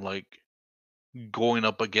fathom like going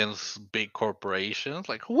up against big corporations.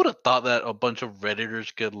 Like who would have thought that a bunch of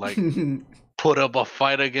Redditors could like put up a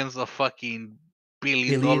fight against a fucking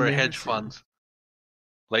billion-dollar hedge funds?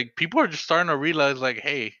 Like people are just starting to realize like,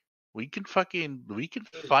 hey, we can fight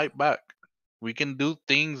back. We can do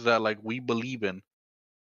things that like we believe in.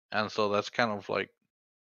 And so that's kind of like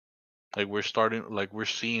we're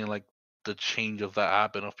seeing like the change of that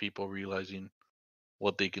happen of people realizing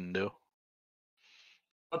what they can do.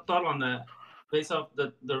 A thought on that. Based off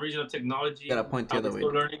the region of technology, gotta point the other way.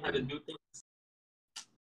 Still learning how to do things.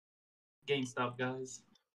 GameStop guys.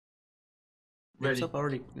 GameStop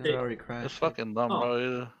already crashed. It's fucking dumb,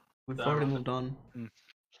 bro. We've already moved on.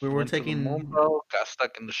 We were Went taking. To the moon, bro, got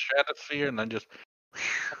stuck in the stratosphere, and I just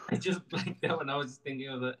blanked out when I was just thinking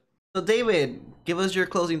of that. So David, give us your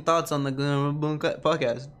closing thoughts on the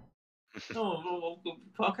podcast. No,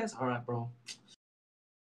 podcast. All right, bro.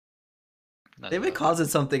 David calls it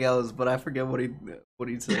something else, but I forget what he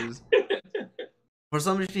says. For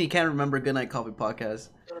some reason, he can't remember Good Night Coffee Podcast.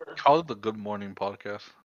 Call it the Good Morning Podcast.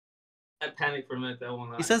 I panicked for a minute. That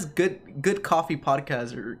one. He says good coffee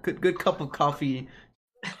podcast or good cup of coffee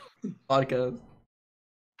podcast.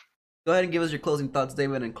 Go ahead and give us your closing thoughts,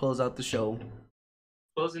 David, and close out the show.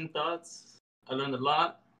 Closing thoughts. I learned a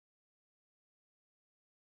lot.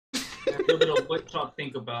 And a little bit of what y'all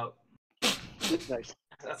think about. Nice.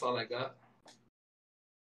 That's all I got.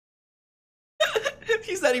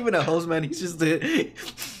 He's not even a host, man. He's just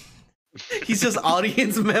he's just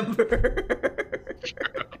audience member.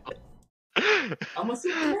 I'm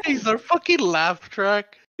He's our fucking laugh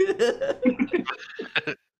track.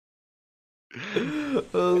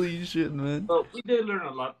 Holy shit, man. But we did learn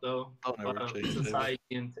a lot, though. Society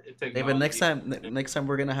and technology. David, next time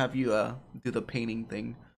we're gonna have you do the painting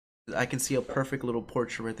thing. I can see a perfect little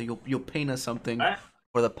portrait right there. You'll paint us something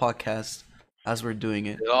for the podcast as we're doing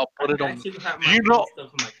it. I'll put it on. You know,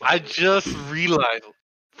 I just realized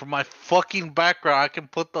for my fucking background, I can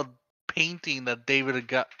put the painting that David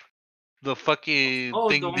got. The fucking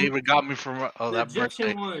thing David got me from that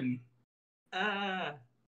birthday. One.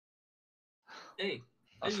 Hey,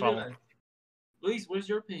 that's fine. Luis, where's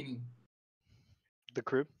your painting? The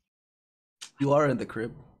crib. You are in the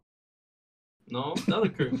crib. No, not the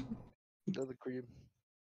crib. The crib.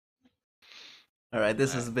 All right,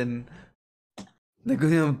 this has been the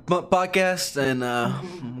Good podcast,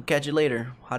 and catch you later.